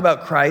going to talk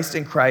about Christ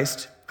and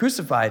Christ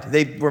crucified.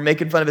 They were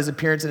making fun of his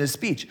appearance and his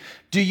speech.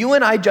 Do you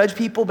and I judge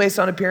people based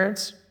on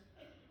appearance?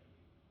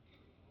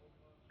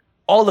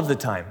 All of the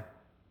time.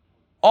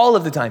 All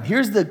of the time.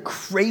 Here's the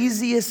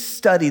craziest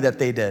study that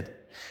they did.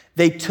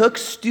 They took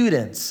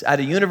students at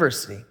a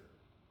university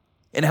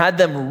and had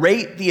them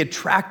rate the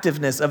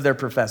attractiveness of their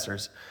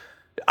professors.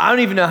 I don't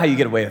even know how you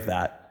get away with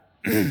that,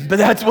 but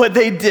that's what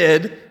they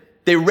did.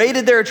 They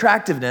rated their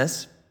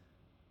attractiveness,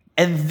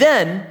 and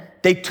then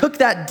they took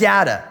that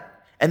data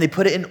and they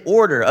put it in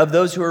order of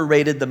those who were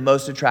rated the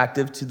most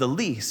attractive to the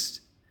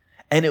least.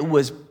 And it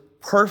was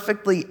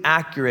perfectly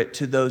accurate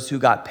to those who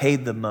got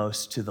paid the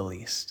most to the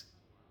least.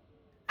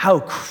 How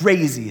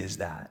crazy is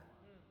that?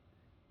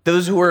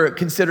 Those who were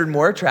considered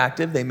more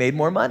attractive, they made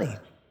more money.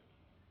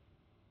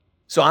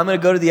 So I'm going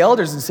to go to the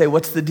elders and say,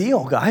 what's the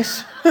deal,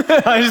 guys?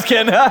 I'm just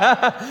kidding.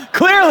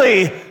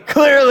 Clearly. We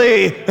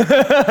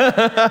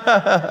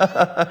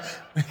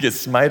get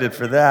smited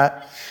for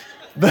that.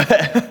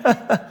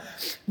 But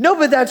no,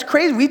 but that's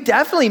crazy. We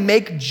definitely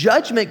make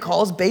judgment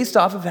calls based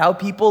off of how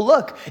people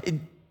look.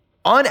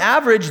 On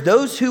average,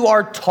 those who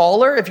are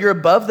taller, if you're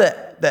above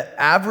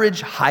the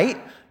average height,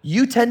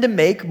 you tend to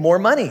make more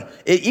money.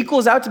 It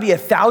equals out to be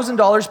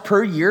 $1,000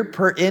 per year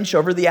per inch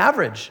over the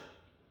average.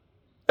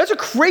 That's a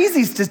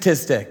crazy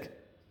statistic.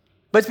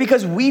 But it's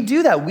because we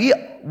do that.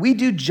 We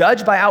do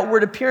judge by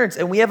outward appearance,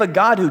 and we have a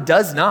God who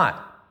does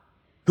not,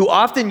 who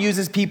often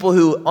uses people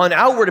who on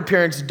outward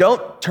appearance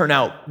don't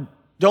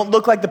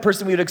look like the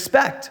person we would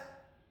expect.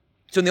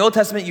 So in the Old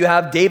Testament, you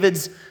have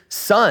David's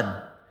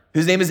son,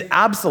 whose name is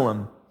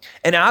Absalom.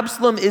 And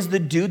Absalom is the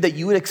dude that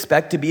you would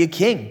expect to be a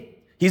king.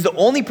 He's the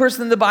only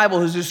person in the Bible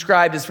who's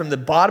described as from the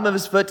bottom of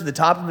his foot to the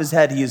top of his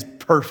head, he is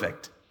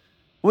perfect.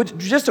 Which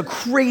just a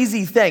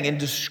crazy thing in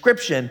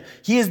description.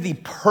 He is the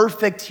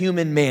perfect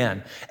human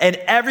man. And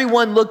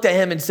everyone looked at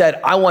him and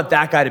said, I want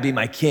that guy to be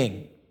my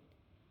king.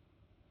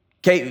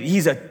 Okay,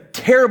 he's a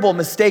terrible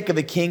mistake of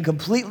a king,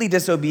 completely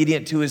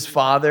disobedient to his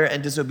father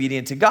and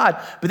disobedient to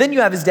God. But then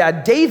you have his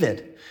dad,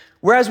 David.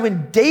 Whereas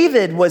when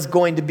David was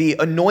going to be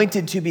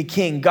anointed to be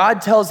king,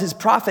 God tells his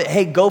prophet,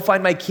 hey, go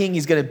find my king.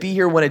 He's going to be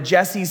here, one of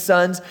Jesse's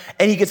sons.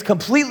 And he gets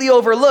completely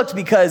overlooked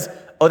because,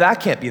 oh, that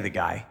can't be the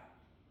guy.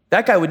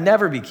 That guy would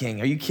never be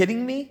king. Are you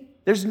kidding me?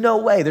 There's no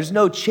way. There's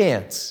no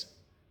chance.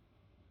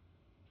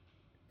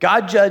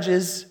 God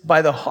judges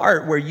by the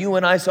heart, where you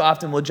and I so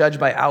often will judge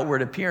by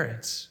outward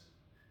appearance.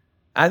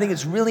 I think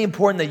it's really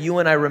important that you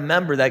and I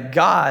remember that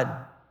God,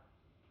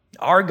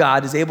 our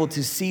God, is able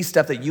to see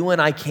stuff that you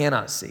and I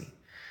cannot see.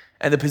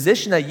 And the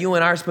position that you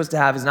and I are supposed to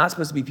have is not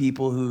supposed to be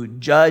people who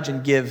judge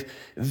and give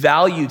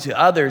value to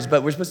others,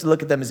 but we're supposed to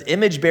look at them as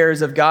image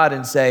bearers of God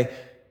and say,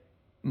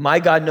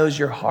 my God knows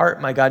your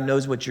heart. My God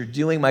knows what you're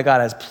doing. My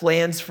God has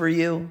plans for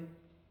you.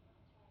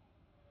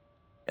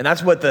 And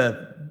that's what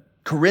the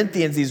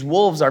Corinthians, these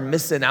wolves, are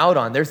missing out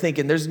on. They're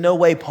thinking, there's no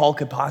way Paul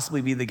could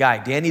possibly be the guy.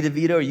 Danny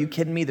DeVito, are you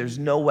kidding me? There's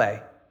no way.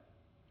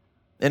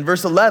 In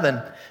verse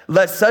 11,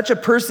 let such a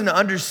person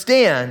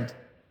understand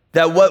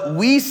that what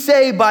we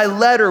say by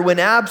letter when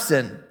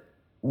absent,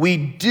 we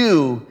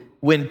do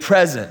when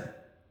present.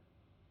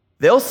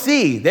 They'll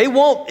see. They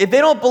won't, if they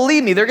don't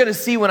believe me, they're going to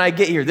see when I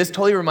get here. This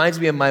totally reminds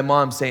me of my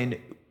mom saying,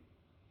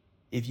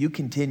 if you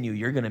continue,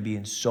 you're going to be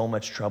in so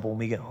much trouble when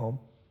we get home.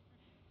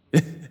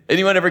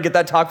 Anyone ever get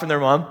that talk from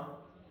their mom?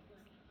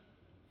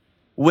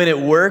 When it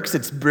works,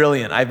 it's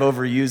brilliant. I've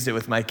overused it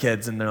with my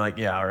kids, and they're like,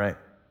 yeah, all right.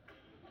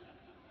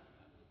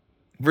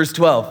 Verse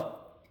 12,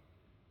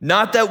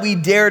 not that we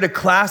dare to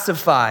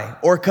classify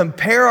or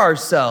compare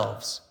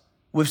ourselves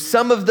with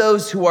some of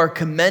those who are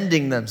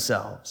commending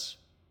themselves.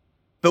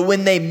 But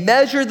when they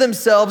measure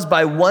themselves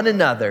by one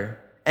another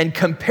and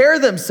compare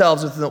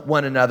themselves with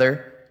one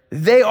another,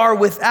 they are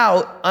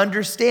without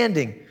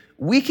understanding.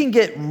 We can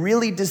get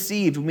really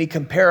deceived when we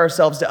compare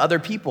ourselves to other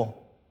people.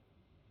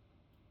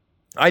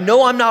 I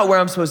know I'm not where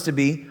I'm supposed to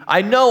be.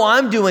 I know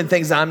I'm doing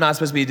things that I'm not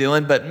supposed to be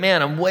doing, but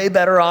man, I'm way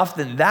better off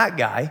than that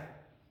guy.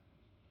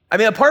 I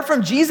mean, apart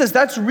from Jesus,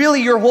 that's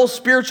really your whole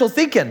spiritual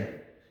thinking.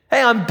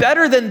 Hey, I'm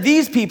better than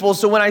these people,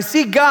 so when I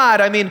see God,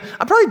 I mean,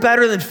 I'm probably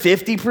better than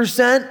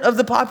 50% of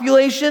the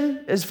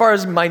population as far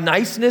as my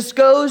niceness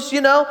goes, you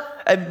know?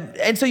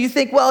 And so you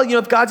think, well, you know,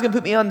 if God's gonna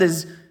put me on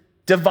this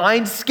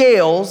divine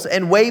scales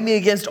and weigh me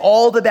against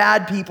all the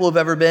bad people who've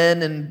ever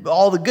been and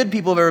all the good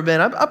people who've ever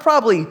been, I'm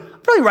probably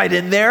right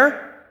in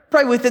there,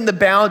 probably within the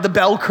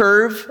bell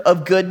curve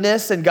of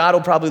goodness, and God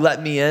will probably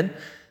let me in.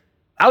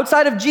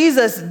 Outside of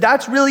Jesus,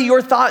 that's really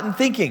your thought and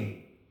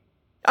thinking.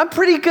 I'm a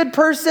pretty good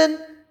person.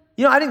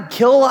 You know, I didn't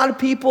kill a lot of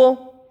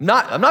people. I'm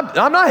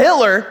not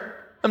Hitler.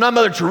 I'm not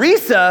Mother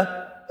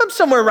Teresa. I'm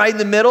somewhere right in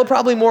the middle,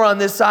 probably more on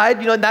this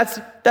side. You know, and that's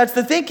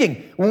the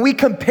thinking. When we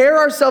compare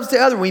ourselves to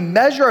others, we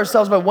measure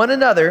ourselves by one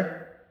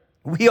another,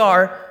 we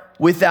are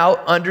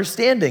without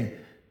understanding.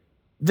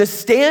 The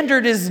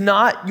standard is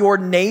not your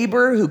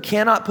neighbor who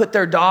cannot put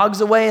their dogs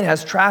away and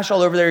has trash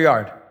all over their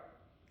yard.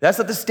 That's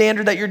not the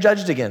standard that you're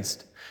judged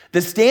against.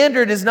 The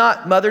standard is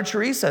not Mother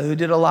Teresa, who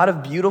did a lot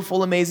of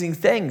beautiful, amazing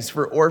things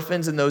for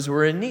orphans and those who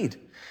were in need.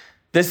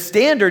 The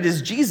standard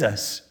is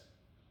Jesus.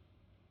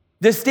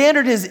 The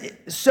standard is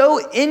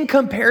so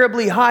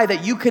incomparably high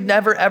that you could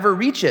never, ever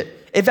reach it.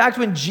 In fact,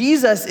 when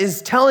Jesus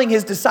is telling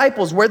his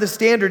disciples where the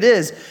standard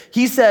is,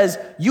 he says,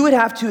 you would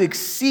have to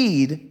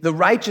exceed the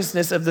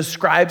righteousness of the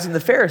scribes and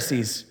the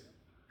Pharisees,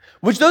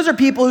 which those are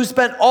people who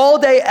spent all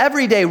day,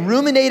 every day,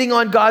 ruminating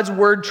on God's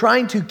word,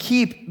 trying to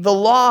keep the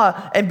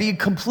law and be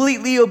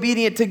completely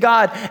obedient to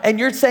God. And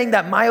you're saying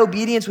that my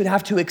obedience would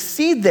have to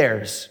exceed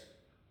theirs.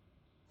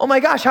 Oh my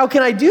gosh, how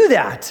can I do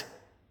that?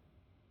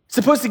 It's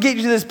supposed to get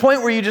you to this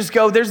point where you just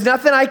go, there's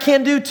nothing I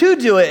can do to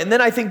do it. And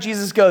then I think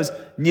Jesus goes,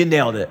 you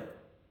nailed it.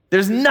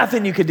 There's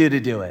nothing you could do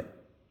to do it.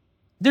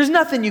 There's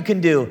nothing you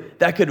can do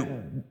that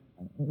could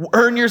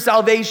earn your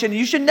salvation.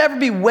 You should never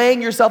be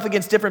weighing yourself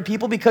against different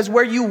people, because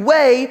where you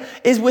weigh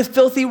is with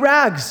filthy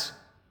rags.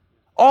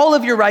 All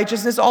of your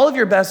righteousness, all of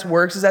your best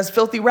works is as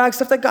filthy rags,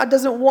 stuff that God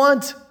doesn't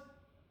want.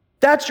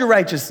 That's your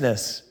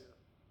righteousness.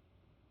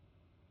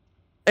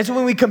 And so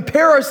when we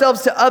compare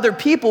ourselves to other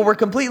people, we're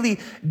completely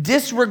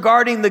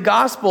disregarding the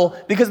gospel,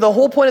 because the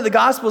whole point of the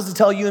gospel is to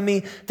tell you and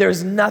me,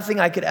 there's nothing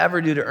I could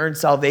ever do to earn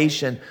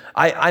salvation.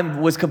 I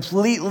was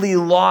completely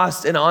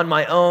lost and on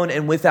my own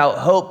and without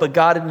hope, but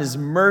God in his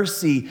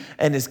mercy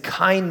and his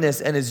kindness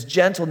and his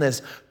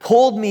gentleness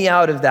pulled me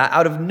out of that,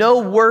 out of no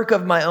work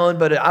of my own,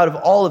 but out of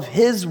all of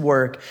his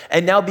work.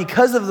 And now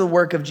because of the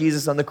work of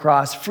Jesus on the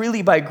cross,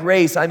 freely by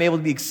grace, I'm able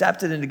to be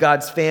accepted into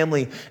God's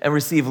family and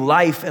receive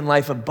life and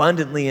life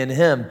abundantly in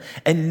him.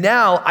 And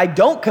now I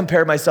don't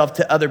compare myself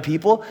to other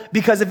people,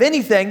 because if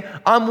anything,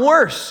 I'm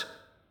worse.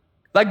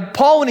 Like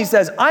Paul, when he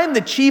says, I'm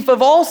the chief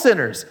of all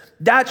sinners,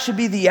 that should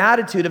be the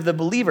attitude of the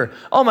believer.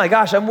 Oh my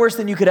gosh, I'm worse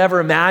than you could ever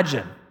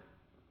imagine.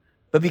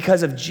 But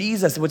because of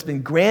Jesus, what's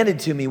been granted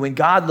to me, when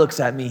God looks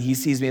at me, he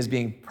sees me as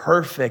being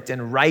perfect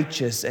and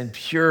righteous and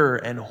pure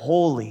and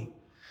holy.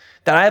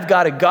 That I've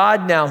got a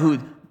God now who,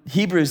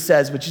 Hebrews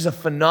says, which is a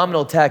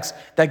phenomenal text,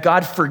 that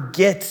God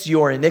forgets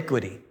your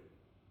iniquity.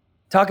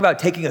 Talk about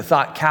taking a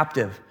thought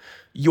captive.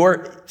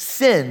 Your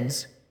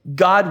sins,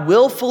 God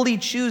willfully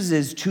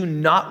chooses to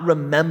not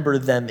remember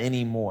them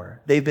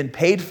anymore. They've been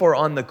paid for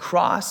on the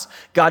cross.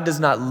 God does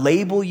not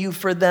label you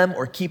for them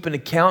or keep an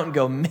account and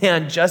go,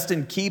 man,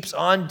 Justin keeps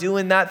on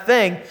doing that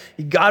thing.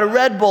 He got a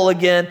Red Bull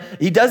again.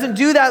 He doesn't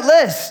do that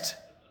list.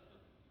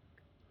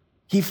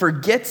 He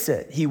forgets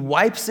it. He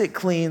wipes it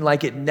clean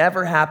like it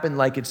never happened,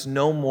 like it's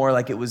no more,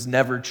 like it was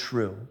never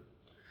true.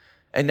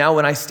 And now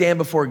when I stand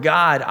before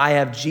God, I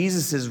have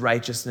Jesus'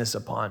 righteousness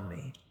upon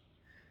me.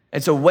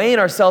 And so weighing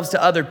ourselves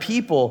to other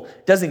people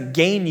doesn't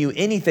gain you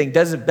anything,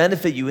 doesn't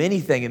benefit you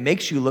anything. It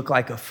makes you look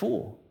like a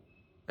fool.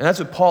 And that's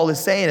what Paul is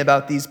saying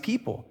about these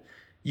people.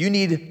 You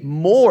need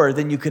more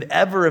than you could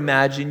ever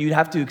imagine. You'd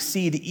have to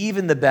exceed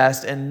even the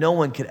best, and no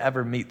one could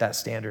ever meet that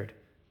standard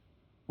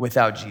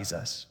without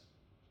Jesus.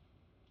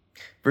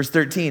 Verse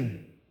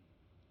 13,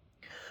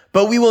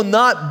 but we will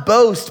not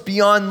boast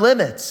beyond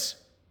limits,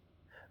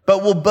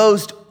 but will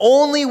boast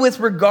only with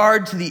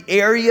regard to the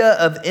area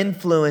of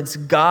influence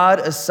God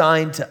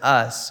assigned to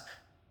us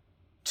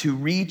to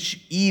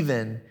reach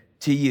even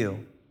to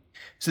you.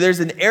 So there's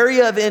an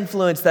area of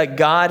influence that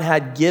God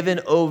had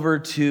given over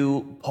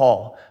to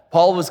Paul.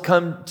 Paul was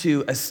come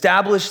to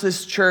establish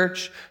this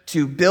church,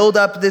 to build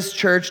up this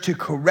church, to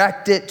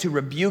correct it, to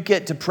rebuke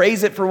it, to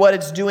praise it for what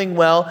it's doing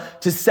well,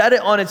 to set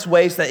it on its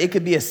way so that it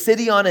could be a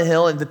city on a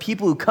hill, and the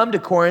people who come to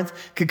Corinth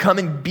could come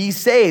and be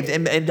saved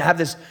and have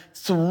this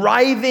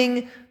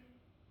thriving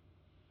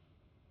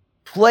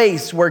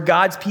place where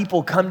God's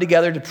people come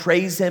together to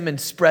praise him and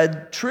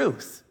spread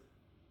truth.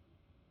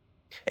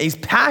 And he's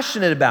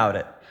passionate about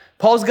it.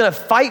 Paul's going to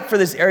fight for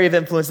this area of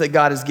influence that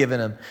God has given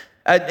him.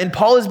 And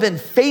Paul has been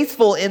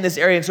faithful in this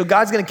area, and so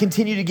God's going to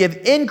continue to give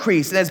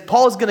increase. And as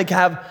Paul's going to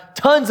have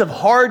tons of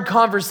hard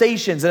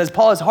conversations, and as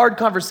Paul has hard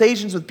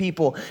conversations with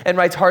people and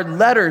writes hard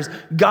letters,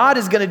 God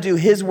is going to do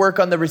his work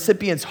on the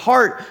recipient's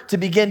heart to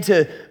begin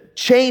to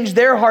change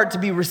their heart to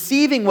be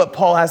receiving what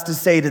Paul has to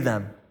say to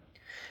them.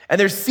 And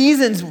there's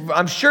seasons,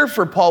 I'm sure,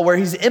 for Paul where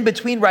he's in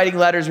between writing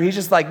letters where he's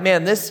just like,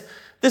 man, this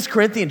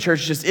Corinthian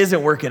church just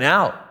isn't working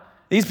out.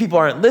 These people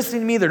aren't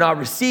listening to me. They're not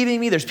receiving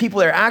me. There's people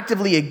that are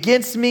actively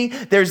against me.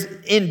 There's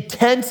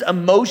intense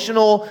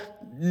emotional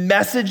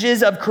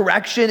messages of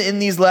correction in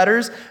these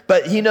letters.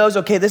 But he knows,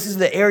 okay, this is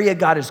the area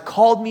God has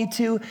called me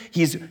to.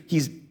 He's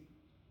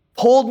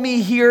pulled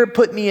me here,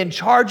 put me in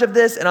charge of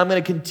this, and I'm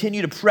going to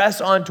continue to press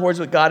on towards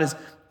what God has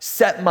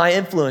set my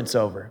influence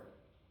over.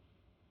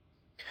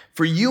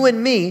 For you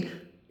and me,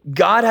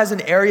 God has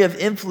an area of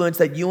influence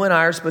that you and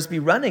I are supposed to be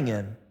running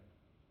in,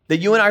 that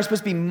you and I are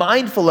supposed to be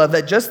mindful of,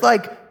 that just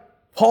like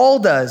Paul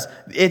does,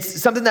 it's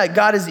something that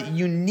God has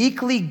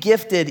uniquely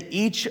gifted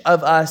each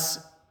of us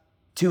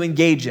to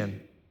engage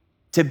in,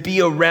 to be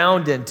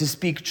around in, to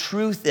speak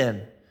truth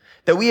in,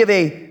 that we have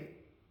a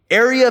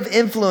area of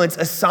influence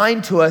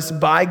assigned to us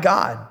by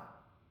God.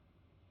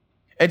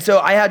 And so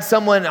I had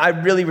someone I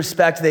really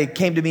respect, they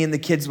came to me in the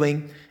kids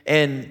wing,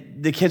 and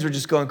the kids were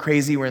just going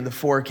crazy. We're in the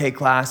 4K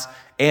class,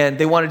 and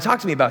they wanted to talk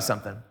to me about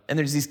something. And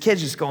there's these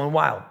kids just going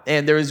wild.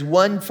 And there was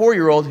one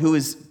 4-year-old who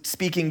was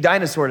speaking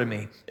dinosaur to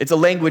me. It's a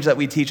language that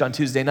we teach on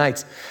Tuesday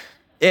nights.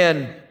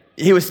 And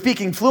he was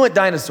speaking fluent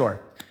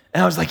dinosaur.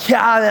 And I was like,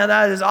 yeah, man,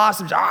 that is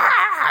awesome.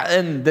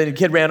 And then the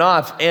kid ran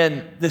off.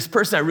 And this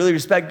person I really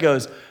respect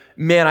goes,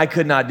 man, I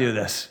could not do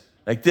this.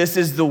 Like, this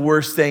is the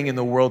worst thing in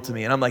the world to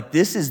me. And I'm like,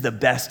 this is the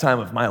best time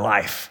of my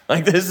life.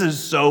 Like, this is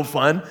so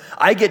fun.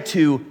 I get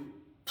to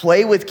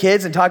play with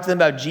kids and talk to them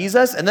about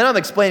Jesus. And then I'm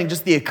explaining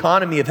just the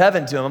economy of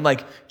heaven to them. I'm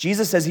like,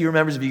 Jesus says he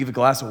remembers if you give a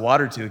glass of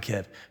water to a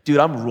kid. Dude,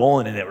 I'm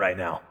rolling in it right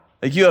now.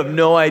 Like, you have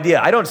no idea.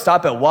 I don't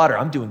stop at water.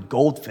 I'm doing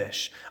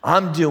goldfish.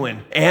 I'm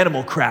doing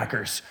animal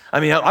crackers.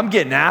 I mean, I'm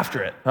getting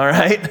after it, all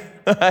right?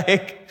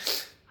 Like,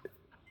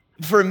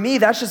 for me,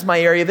 that's just my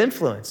area of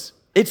influence.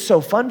 It's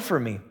so fun for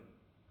me.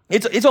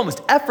 It's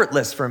almost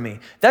effortless for me.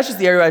 That's just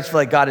the area I feel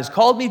like God has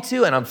called me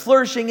to, and I'm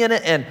flourishing in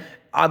it, and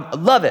I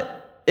love it.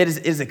 It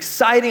is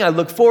exciting. I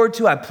look forward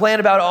to it. I plan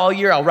about it all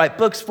year. I'll write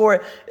books for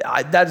it.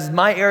 That is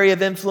my area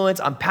of influence.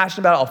 I'm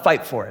passionate about it. I'll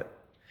fight for it.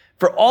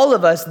 For all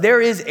of us, there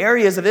is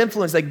areas of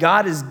influence that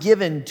God has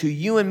given to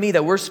you and me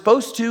that we're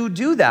supposed to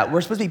do that.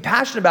 We're supposed to be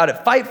passionate about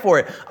it, fight for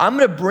it. I'm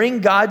gonna bring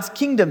God's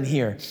kingdom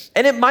here.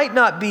 And it might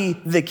not be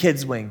the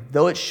kids' wing,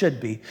 though it should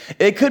be.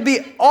 It could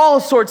be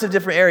all sorts of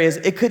different areas.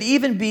 It could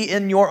even be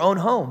in your own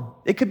home.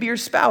 It could be your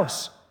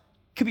spouse.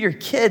 It could be your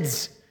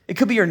kids. It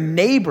could be your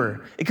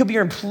neighbor. It could be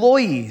your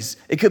employees.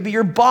 It could be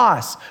your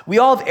boss. We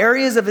all have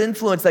areas of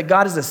influence that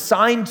God has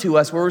assigned to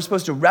us where we're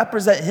supposed to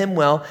represent him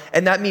well.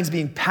 And that means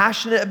being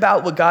passionate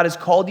about what God has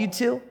called you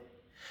to.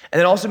 And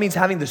it also means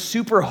having the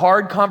super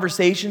hard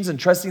conversations and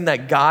trusting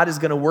that God is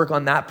going to work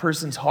on that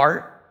person's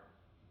heart.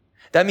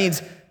 That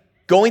means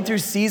going through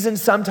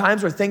seasons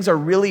sometimes where things are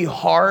really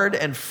hard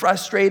and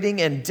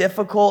frustrating and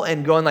difficult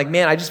and going like,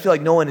 man, I just feel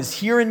like no one is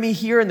hearing me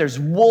here and there's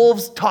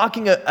wolves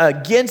talking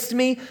against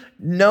me.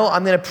 No,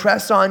 I'm going to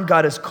press on.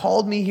 God has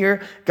called me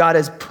here. God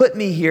has put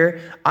me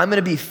here. I'm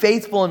going to be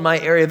faithful in my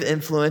area of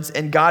influence,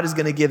 and God is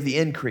going to give the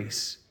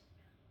increase.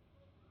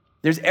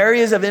 There's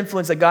areas of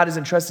influence that God has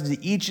entrusted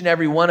to each and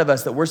every one of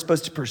us that we're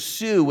supposed to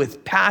pursue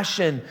with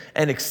passion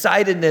and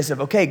excitedness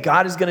of, okay,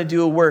 God is going to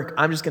do a work.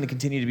 I'm just going to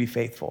continue to be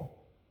faithful.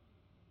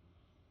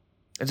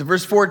 And so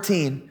verse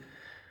 14,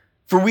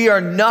 for we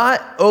are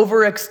not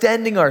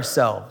overextending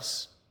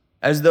ourselves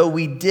as though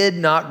we did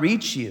not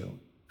reach you.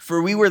 For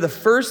we were the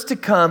first to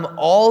come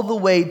all the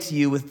way to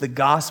you with the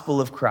gospel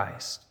of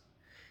Christ.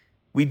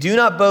 We do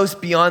not boast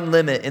beyond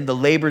limit in the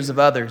labors of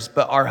others,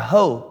 but our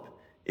hope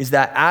is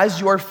that as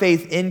your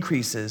faith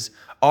increases,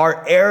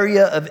 our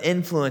area of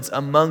influence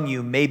among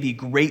you may be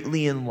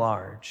greatly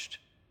enlarged.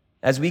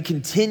 As we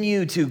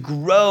continue to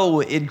grow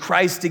in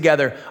Christ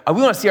together,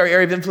 we want to see our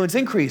area of influence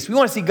increase. We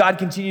want to see God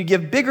continue to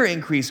give bigger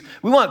increase.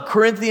 We want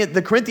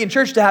the Corinthian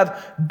church to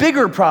have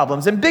bigger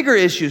problems and bigger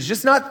issues,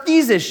 just not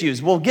these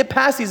issues. We'll get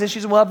past these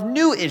issues and we'll have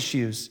new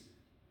issues.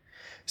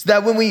 So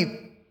that when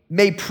we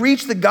may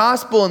preach the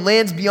gospel in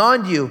lands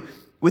beyond you,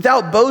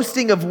 without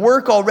boasting of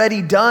work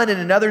already done in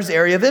another's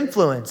area of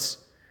influence,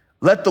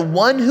 let the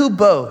one who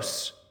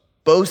boasts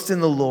boast in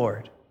the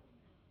Lord.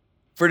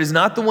 For it is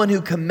not the one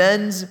who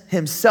commends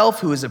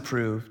himself who is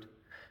approved,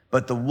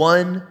 but the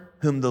one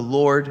whom the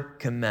Lord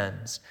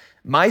commends.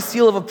 My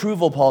seal of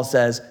approval, Paul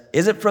says,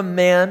 isn't from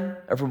man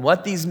or from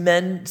what these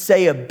men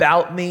say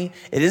about me.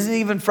 It isn't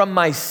even from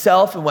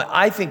myself and what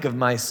I think of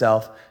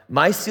myself.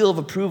 My seal of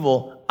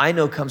approval, I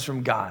know, comes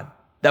from God.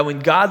 That when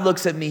God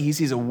looks at me, he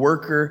sees a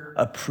worker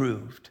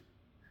approved.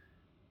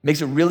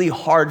 Makes it really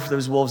hard for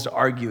those wolves to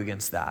argue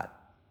against that.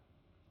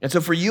 And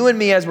so for you and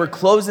me, as we're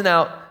closing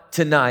out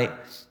tonight,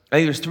 I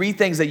think there's 3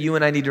 things that you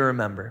and I need to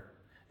remember.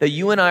 That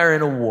you and I are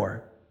in a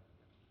war,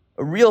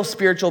 a real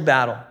spiritual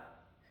battle.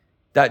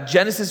 That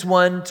Genesis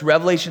 1 to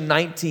Revelation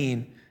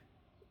 19,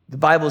 the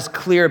Bible is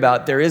clear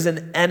about there is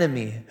an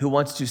enemy who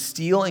wants to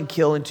steal and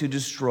kill and to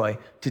destroy,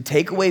 to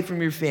take away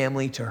from your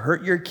family, to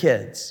hurt your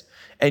kids.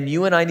 And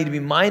you and I need to be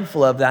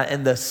mindful of that.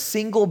 And the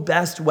single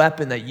best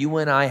weapon that you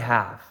and I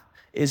have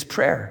is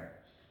prayer.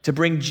 To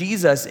bring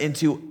Jesus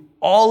into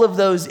all of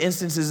those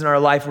instances in our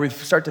life where we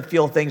start to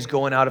feel things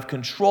going out of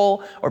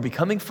control or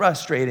becoming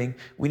frustrating,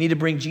 we need to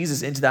bring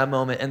Jesus into that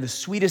moment. And the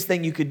sweetest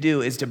thing you could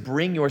do is to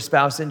bring your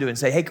spouse into it and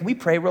say, hey, can we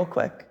pray real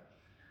quick?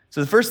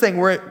 So the first thing,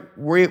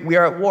 we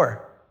are at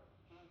war.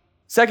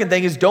 Second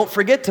thing is don't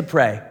forget to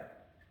pray.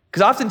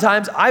 Because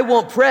oftentimes I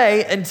won't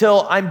pray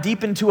until I'm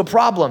deep into a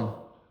problem.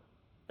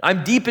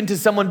 I'm deep into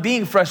someone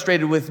being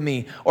frustrated with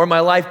me or my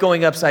life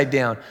going upside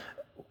down.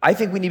 I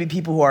think we need to be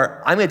people who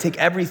are, I'm going to take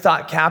every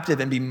thought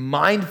captive and be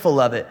mindful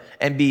of it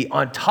and be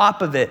on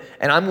top of it.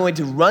 And I'm going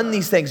to run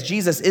these things.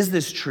 Jesus, is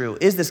this true?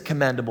 Is this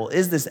commendable?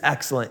 Is this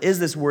excellent? Is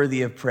this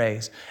worthy of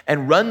praise?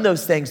 And run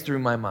those things through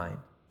my mind.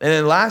 And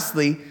then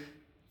lastly,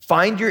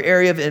 find your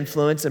area of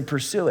influence and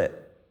pursue it.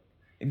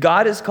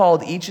 God has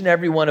called each and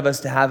every one of us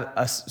to have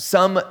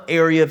some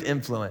area of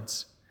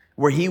influence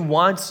where he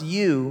wants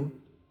you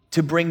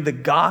to bring the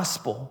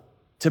gospel,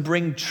 to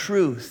bring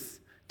truth,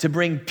 to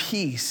bring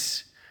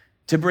peace,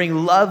 to bring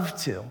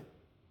love to.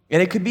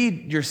 And it could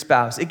be your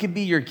spouse, it could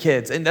be your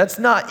kids. And that's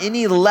not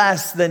any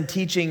less than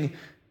teaching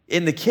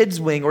in the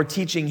kids' wing or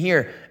teaching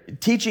here.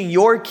 Teaching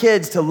your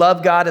kids to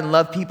love God and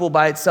love people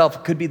by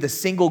itself could be the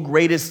single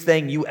greatest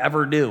thing you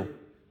ever do.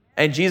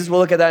 And Jesus will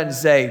look at that and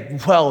say,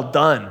 well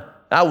done.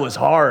 That was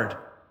hard.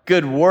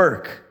 Good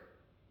work.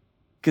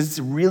 Because it's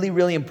really,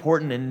 really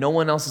important and no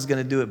one else is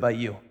going to do it but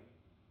you.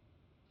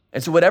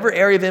 And so whatever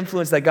area of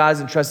influence that God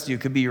has entrusted you,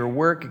 it could be your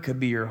work, it could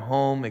be your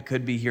home, it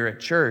could be here at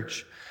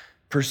church,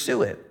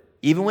 pursue it.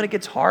 Even when it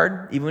gets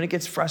hard, even when it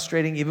gets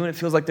frustrating, even when it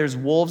feels like there's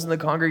wolves in the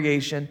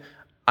congregation,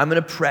 I'm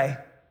going to pray.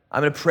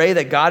 I'm going to pray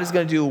that God is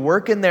going to do a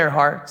work in their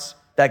hearts,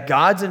 that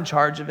God's in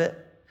charge of it,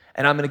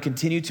 and I'm going to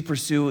continue to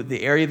pursue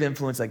the area of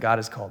influence that God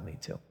has called me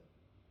to.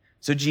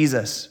 So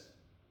Jesus,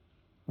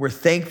 we're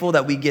thankful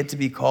that we get to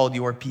be called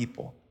your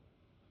people.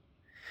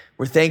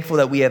 We're thankful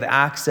that we have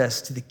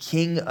access to the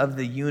King of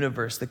the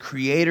universe, the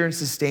creator and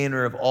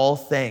sustainer of all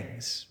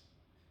things,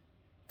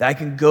 that I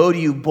can go to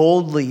you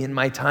boldly in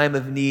my time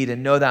of need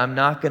and know that I'm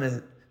not going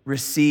to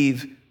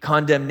receive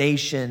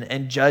condemnation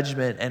and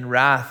judgment and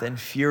wrath and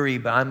fury,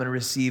 but I'm going to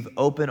receive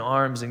open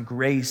arms and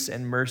grace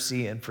and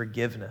mercy and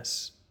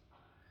forgiveness.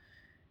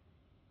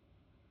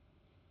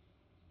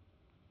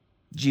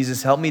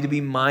 Jesus, help me to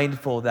be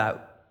mindful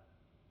that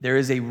there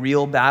is a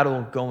real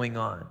battle going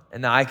on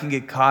and that I can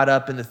get caught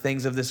up in the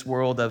things of this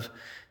world of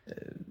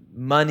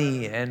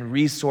money and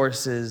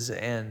resources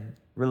and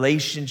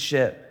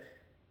relationship.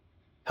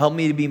 Help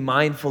me to be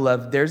mindful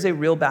of there's a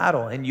real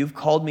battle and you've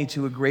called me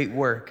to a great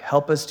work.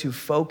 Help us to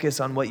focus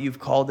on what you've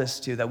called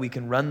us to, that we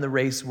can run the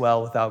race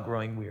well without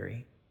growing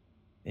weary.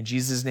 In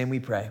Jesus' name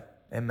we pray.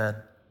 Amen.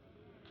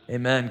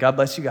 Amen. God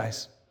bless you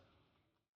guys.